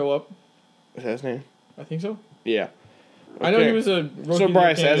Bellinger's going to show up. Is that his name? I think so. Yeah. I know Okay. he was a rookie. So,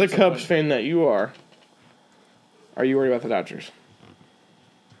 Bryce, candidate as a at some Cubs point. fan that you are you worried about the Dodgers?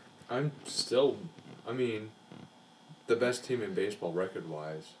 I'm still, the best team in baseball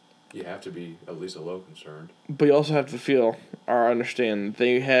record-wise. You have to be at least a little concerned. But you also have to feel or understand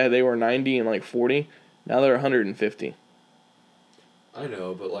they were 90 and 40. Now they're 150. I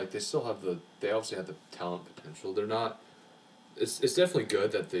know, but they obviously have the talent potential. They're not. It's definitely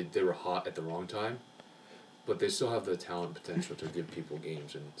good that they were hot at the wrong time, but they still have the talent potential to give people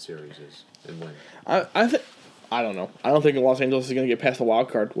games and series and win. I don't know. I don't think Los Angeles is going to get past the wild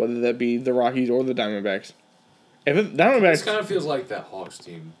card, whether that be the Rockies or the Diamondbacks. If This Diamondbacks, kind of feels like that Hawks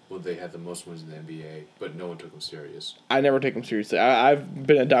team when they had the most wins in the NBA, but no one took them serious. I never take them seriously. I've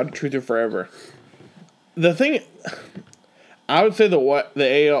been a Dodger truther forever. The thing, I would say the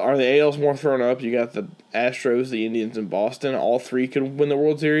AL's more thrown up. You got the Astros, the Indians, and Boston. All three could win the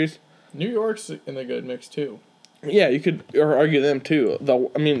World Series. New York's in the good mix, too. Yeah, you could argue them too. The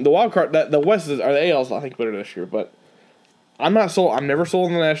wild card, the West the AL's I think better this year, but I'm not sold. I'm never sold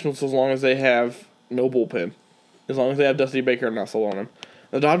on the Nationals as long as they have no bullpen. As long as they have Dusty Baker, I'm not sold on him.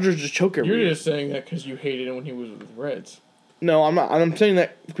 The Dodgers just choke every You're year. just saying that because you hated him when he was with the Reds. No, I'm not. I'm saying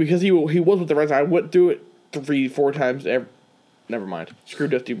that because he was with the Reds. I went through it 3-4 times. Never mind. Screw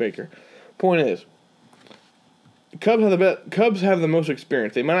Dusty Baker. Point is, Cubs have the most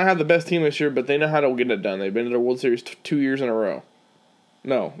experience. They might not have the best team this year, but they know how to get it done. They've been to the World Series 2 years in a row.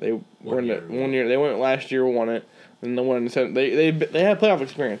 No, they were in it 1 year. They went last year, won it, and they won in the second. They have playoff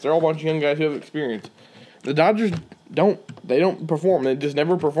experience. They're all a bunch of young guys who have experience. The Dodgers don't. They don't perform. They just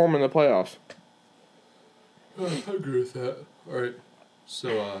never perform in the playoffs. I agree with that. All right. So,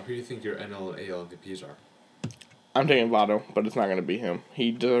 who do you think your NL and AL MVPs are? I'm taking Votto, but it's not going to be him.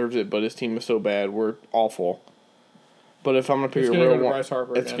 He deserves it, but his team is so bad. We're awful. But if I'm going to pick It's a gonna real go to one, Bryce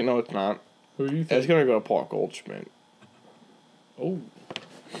Harper again. no, it's not. Who do you It's think? going to go to Paul Goldschmidt. Oh,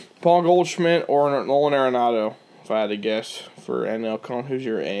 Paul Goldschmidt or Nolan Arenado, if I had to guess, for NL. Colin, who's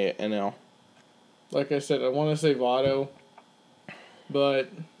your NL? like I said, I want to say Votto,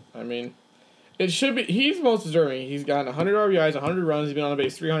 but it should be. He's most deserving. He's gotten 100 RBIs, 100 runs. He's been on the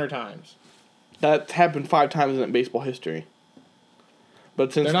base 300 times. That's happened 5 times in baseball history.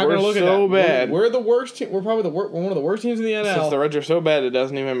 But since They're not we're going to look so at that. bad, We're the worst team. We're probably we're one of the worst teams in the NL. since the Reds are so bad, it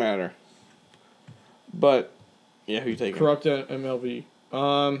doesn't even matter. But, yeah, who you taking? Corrupt MLB.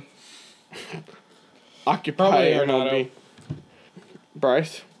 Occupy Probably MLB.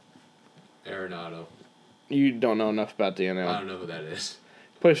 Bryce, Arenado. you don't know enough about the NL. I don't know who that is.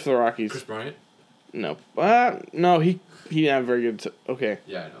 Plays for the Rockies. Chris Bryant? No. No, he didn't have very good... Okay.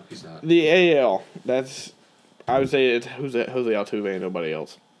 Yeah, I know. He's not. The AL, that's... I would say it's Jose Altuve and nobody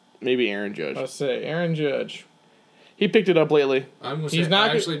else. Maybe Aaron Judge. Let's say Aaron Judge. He picked it up lately. I'm going to He's say...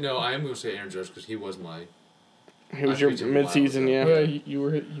 not Actually, no, I am going to say Aaron Judge because he was my... He was I your picked him a while midseason, ago.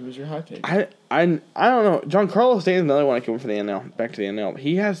 yeah. He was your hot take. I don't know. Giancarlo Stanton's another one I came for the NL. Back to the NL.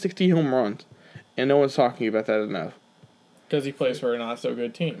 He has 60 home runs, and no one's talking about that enough. Because he plays for a not so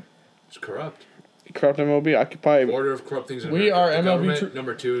good team. It's corrupt. Corrupt MLB, Occupy. Order of corrupt things in We America. are The MLB government,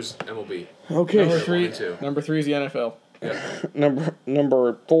 number 2 is MLB. Okay. Number One three. and two. Number 3 is the NFL. Yeah.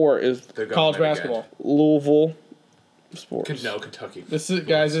 Number 4 is The College government basketball. Louisville Sports. No, Kentucky. This is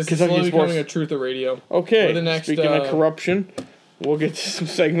guys. This Kentucky is slowly sports. becoming a truth of radio. Okay. For the next, Speaking of corruption, we'll get to some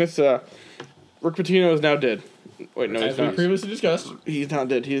segments. Rick Pitino is now dead. Wait, no, As he's we not. previously discussed, He's not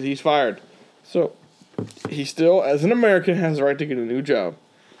dead. He's fired. So he still, as an American, has the right to get a new job.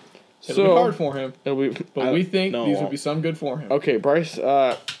 it'll be hard for him, It'll be. but we think no, these would be some good for him. Okay, Bryce.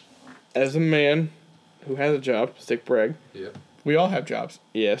 As a man who has a job, stick brag. Yep. We all have jobs.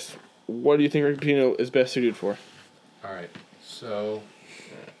 Yes. What do you think Rick Pitino is best suited for? All right. So,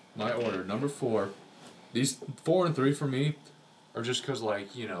 my order number 4. These 4 and 3 for me are just because,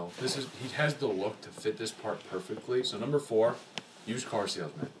 like, you know, he has the look to fit this part perfectly. So number 4, used car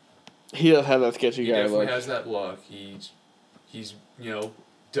salesman. He does have that sketchy He guy definitely look. has that look. He's you know,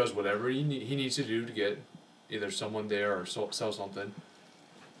 does whatever he needs to do to get either someone there or sell something.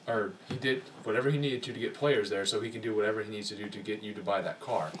 Or he did whatever he needed to get players there, so he can do whatever he needs to do to get you to buy that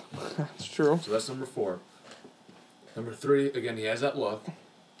car. That's true. So that's number 4. Number 3, again, he has that look.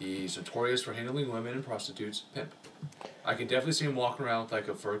 He's notorious for handling women and prostitutes. Pimp. I can definitely see him walking around with like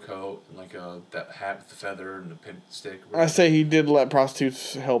a fur coat and like that hat with the feather and the pimp stick. I say he did let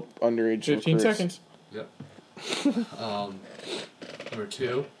prostitutes help underage 15 recruits. seconds. Yep. Number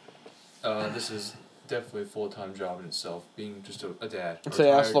 2, this is definitely a full-time job in itself, being just a dad. I'd say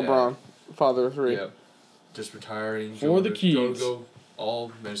ask retired LeBron, father of 3. Yep. Just retiring. For the keys. Go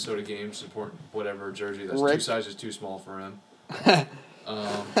all Minnesota games, support whatever jersey. That's Rick. 2 sizes too small for him.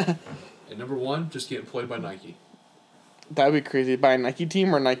 And number 1, just get employed by Nike. That'd be crazy. Buy a Nike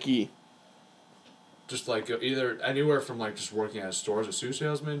team or Nike? Just like either anywhere from like just working at a store as a shoe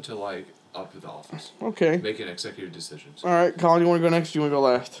salesman to like up at the office, Okay. making executive decisions. All right, Colin, you want to go next or you want to go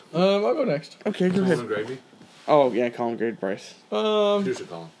last? I'll go next. Okay, go Colin ahead. Gravy, Oh, yeah, Colin Grade Bryce. producer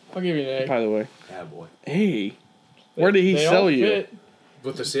Colin. I'll give you an A. By the way. Yeah, boy. Hey, where did he They sell all you? fit.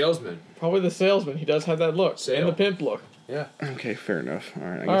 With the salesman. Probably the salesman. He does have that look. Sale. And the pimp look. Yeah. Okay, fair enough. All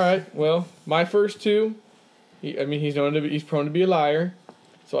right. I All guess. right. Well, my first 2, he's prone to be a liar,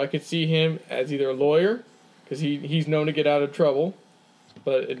 so I could see him as either a lawyer, because he's known to get out of trouble,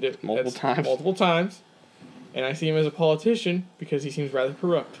 but Multiple times. multiple times, and I see him as a politician because he seems rather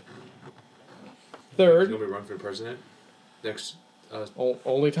corrupt. He's Third, gonna be running for president next.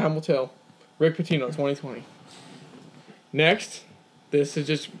 only time will tell. Rick Pitino, 2020. Next, this is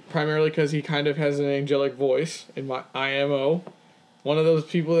just primarily because he kind of has an angelic voice in my IMO. One of those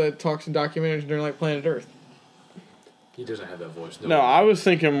people that talks in documentaries during like Planet Earth. He doesn't have that voice. No, I was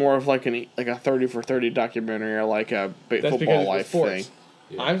thinking more of like a 30 for 30 documentary or like a That's because football it's life sports. thing.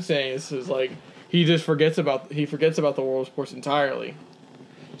 Yeah. I'm saying this is like he just forgets about the world of sports entirely.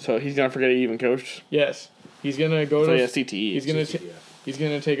 So he's gonna forget he even coached. Yes, he's gonna go So to yeah, CTE. he's gonna Yeah. he's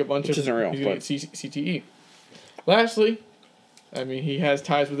gonna take a bunch Which of isn't real, he's gonna but- get CTE. Lastly, I mean he has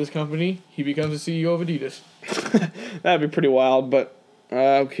ties with this company. He becomes the CEO of Adidas. That'd be pretty wild, but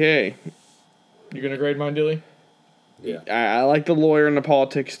okay. You're gonna grade mine, Dilly? Yeah. I like the lawyer and the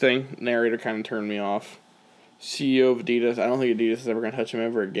politics thing. Narrator kind of turned me off. CEO of Adidas. I don't think Adidas is ever going to touch him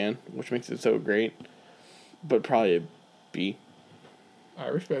ever again, which makes it so great. But probably a B. I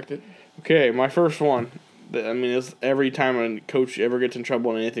respect it. Okay, my first one. I mean, it's every time a coach ever gets in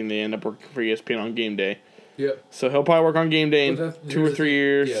trouble in anything, they end up working for ESPN on game day. Yep. So he'll probably work on game day in But 2 or 3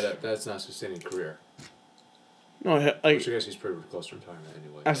 years. Yeah, that's not sustaining career. No, Which like I guess he's pretty close to retirement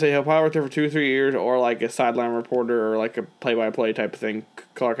anyway. I say, he'll probably work there for 2 or 3 years, or like a sideline reporter, or like a play-by-play type of thing,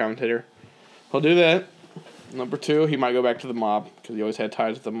 color commentator. He'll do that. Number 2, he might go back to the mob because he always had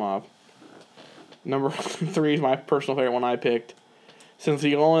ties with the mob. Number 3 is my personal favorite one I picked. Since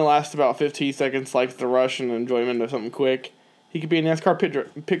he only lasts about 15 seconds, like the rush and enjoyment of something quick, he could be a NASCAR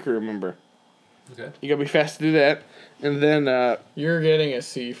pit crew member. Okay. You got to be fast to do that. And then, You're getting a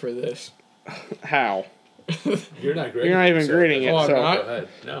C for this. how? You're not grading. You're not even so- grading it, Oh, I'm so. not? Go ahead.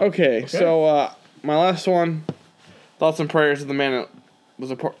 No. Okay, so my last one, thoughts and prayers to the man that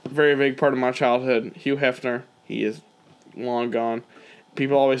was a very big part of my childhood, Hugh Hefner. He is long gone.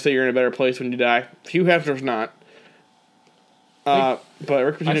 People always say you're in a better place when you die. Hugh Hefner's not. But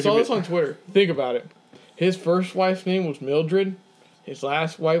Rick Pitino I saw could this on Twitter. Think about it. His first wife's name was Mildred. His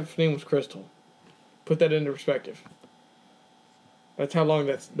last wife's name was Crystal. Put that into perspective. That's how long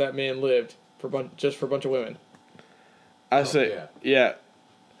that man lived just for a bunch of women. I say, yeah.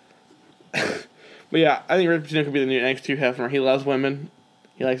 But yeah, I think Rick Pitino could be the new next Hugh Hefner. He loves women.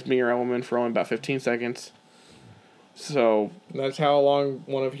 He likes being around women for only about 15 seconds. So And that's how long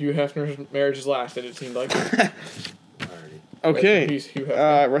one of Hugh Hefner's marriages lasted, it seemed like. Alrighty. okay, Rest in peace, Hugh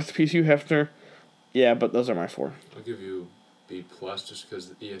Hefner. rest in peace, Hugh Hefner. Yeah, but those are my 4. I'll give you B plus just because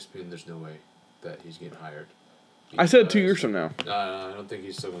ESPN. There's no way that he's getting hired. I said 2 Because- years from now. No, I don't think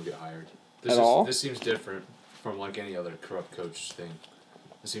he's still gonna get hired. At all? This seems different from like any other corrupt coach thing.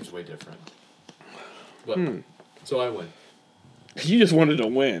 This seems way different. But so I win. You just wanted to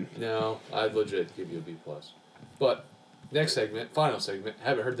win. No, I'd legit give you a B plus. But next segment, final segment.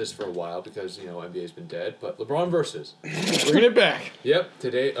 Haven't heard this for a while because NBA's been dead. But LeBron versus. Bringing it back. Yep,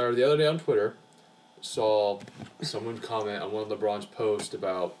 today or the other day on Twitter, saw someone comment on one of LeBron's posts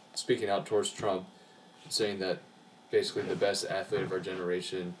about speaking out towards Trump, saying that basically the best athlete of our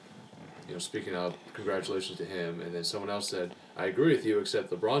generation. Speaking of, congratulations to him. And then someone else said, I agree with you,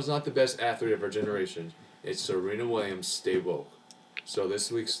 except LeBron's not the best athlete of our generation. It's Serena Williams, stay woke. So this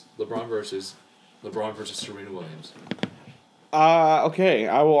week's LeBron versus Serena Williams. Okay,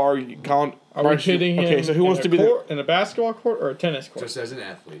 I will argue. Are we hitting him Okay, so who wants to be in a basketball court or a tennis court? Just as an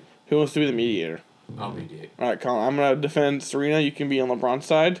athlete, who wants to be the mediator? I'll mediate. All right, Colin. I'm gonna defend Serena. You can be on LeBron's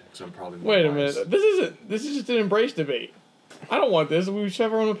side. So I'm probably more Wait a biased. minute. This is just an embrace debate. I don't want this. We should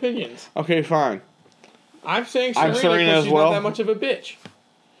have our own opinions. Okay, fine. I'm saying I'm Serena Serena because as she's well. not that much of a bitch.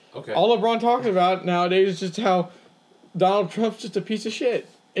 Okay. All LeBron talks about nowadays is just how Donald Trump's just a piece of shit.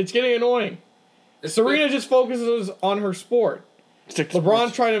 It's getting annoying. Serena just focuses on her sport.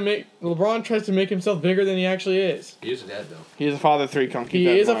 LeBron tries to make himself bigger than he actually is. He is a dad, though. He is a father of 3. Come keep He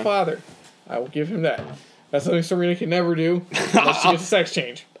that in is a mind. father. I will give him that. That's something Serena can never do unless she gets a sex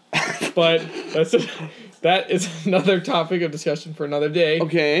change. But that is another topic of discussion for another day.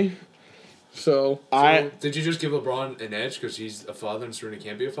 Okay. So Did you just give LeBron an edge because he's a father and Serena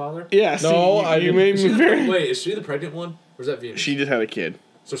can't be a father? Yeah. See, No, you, I you didn't. made me very. Wait, is she the pregnant one? Or is that Venus? She just had a kid.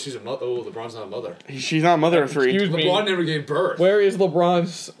 So she's a mother. Oh, LeBron's not a mother. She's not a mother of 3. excuse me. LeBron never gave birth. Where is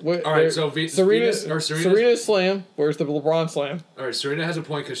LeBron's? All right, so Serena's- Serena's slam. Where's the LeBron slam? All right, Serena has a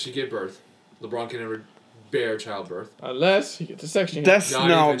point because she gave birth. LeBron can never bear childbirth. Unless he gets a sex change. That's Not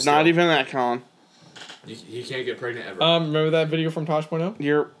no, even still. not even that, Colin. He can't get pregnant ever. Remember that video from Tosh.0?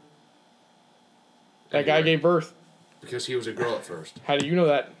 That guy Anyway, gave birth. because he was a girl at first. How do you know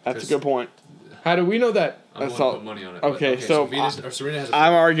that? That's a good point. How do we know that? I'm That's the one all- to put money on it. Okay, But, so Venus, or Serena has a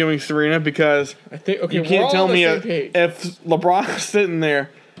I'm arguing Serena because I think okay. you we're can't all tell on the me same page. if LeBron's sitting there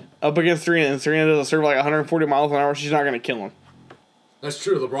up against Serena and Serena does a serve like 140 miles an hour, she's not going to kill him. That's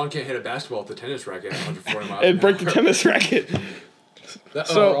true. LeBron can't hit a basketball with the tennis racket at 140 miles. And an break the hour. tennis racket.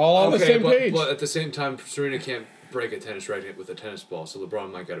 So we're all on the same page. But at the same time, Serena can't break a tennis racket with a tennis ball, so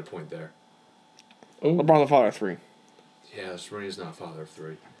LeBron might get a point there. LeBron's a father of 3. Yeah, Serena's not father of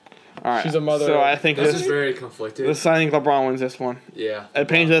 3. All right. She's a mother So of- I think This this is very conflicted. I think LeBron wins this one. Yeah. It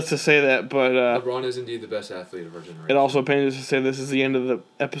pains us to say that, but LeBron is indeed the best athlete of our generation. it also pains us to say this is the end of the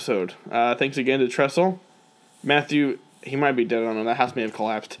episode. Thanks again to Tressel. Matthew, he might be dead. I don't know. That house may have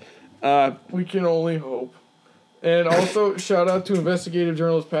collapsed. We can only hope. And also, shout out to investigative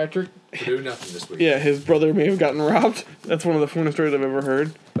journalist Patrick. For doing nothing this week. Yeah, his brother may have gotten robbed. That's one of the funniest stories I've ever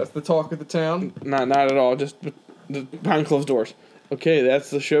heard. That's the talk of the town. Not at all. Just behind closed doors. Okay, that's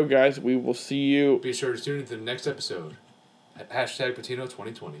the show, guys. We will see you. Be sure to tune into the next episode. Hashtag Patino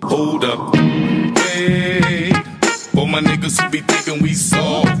 2020. Hold up. Hey, for my niggas who be thinking we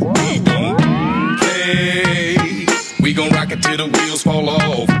soft, we don't play. We gon' rock it till the wheels fall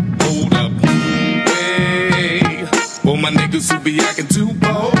off. Hold up. Hey, for my niggas who be acting too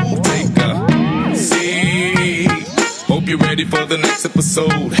bold, take a seat. Hope you're ready for the next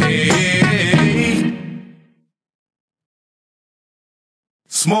episode. Hey,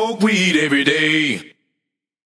 smoke weed every day.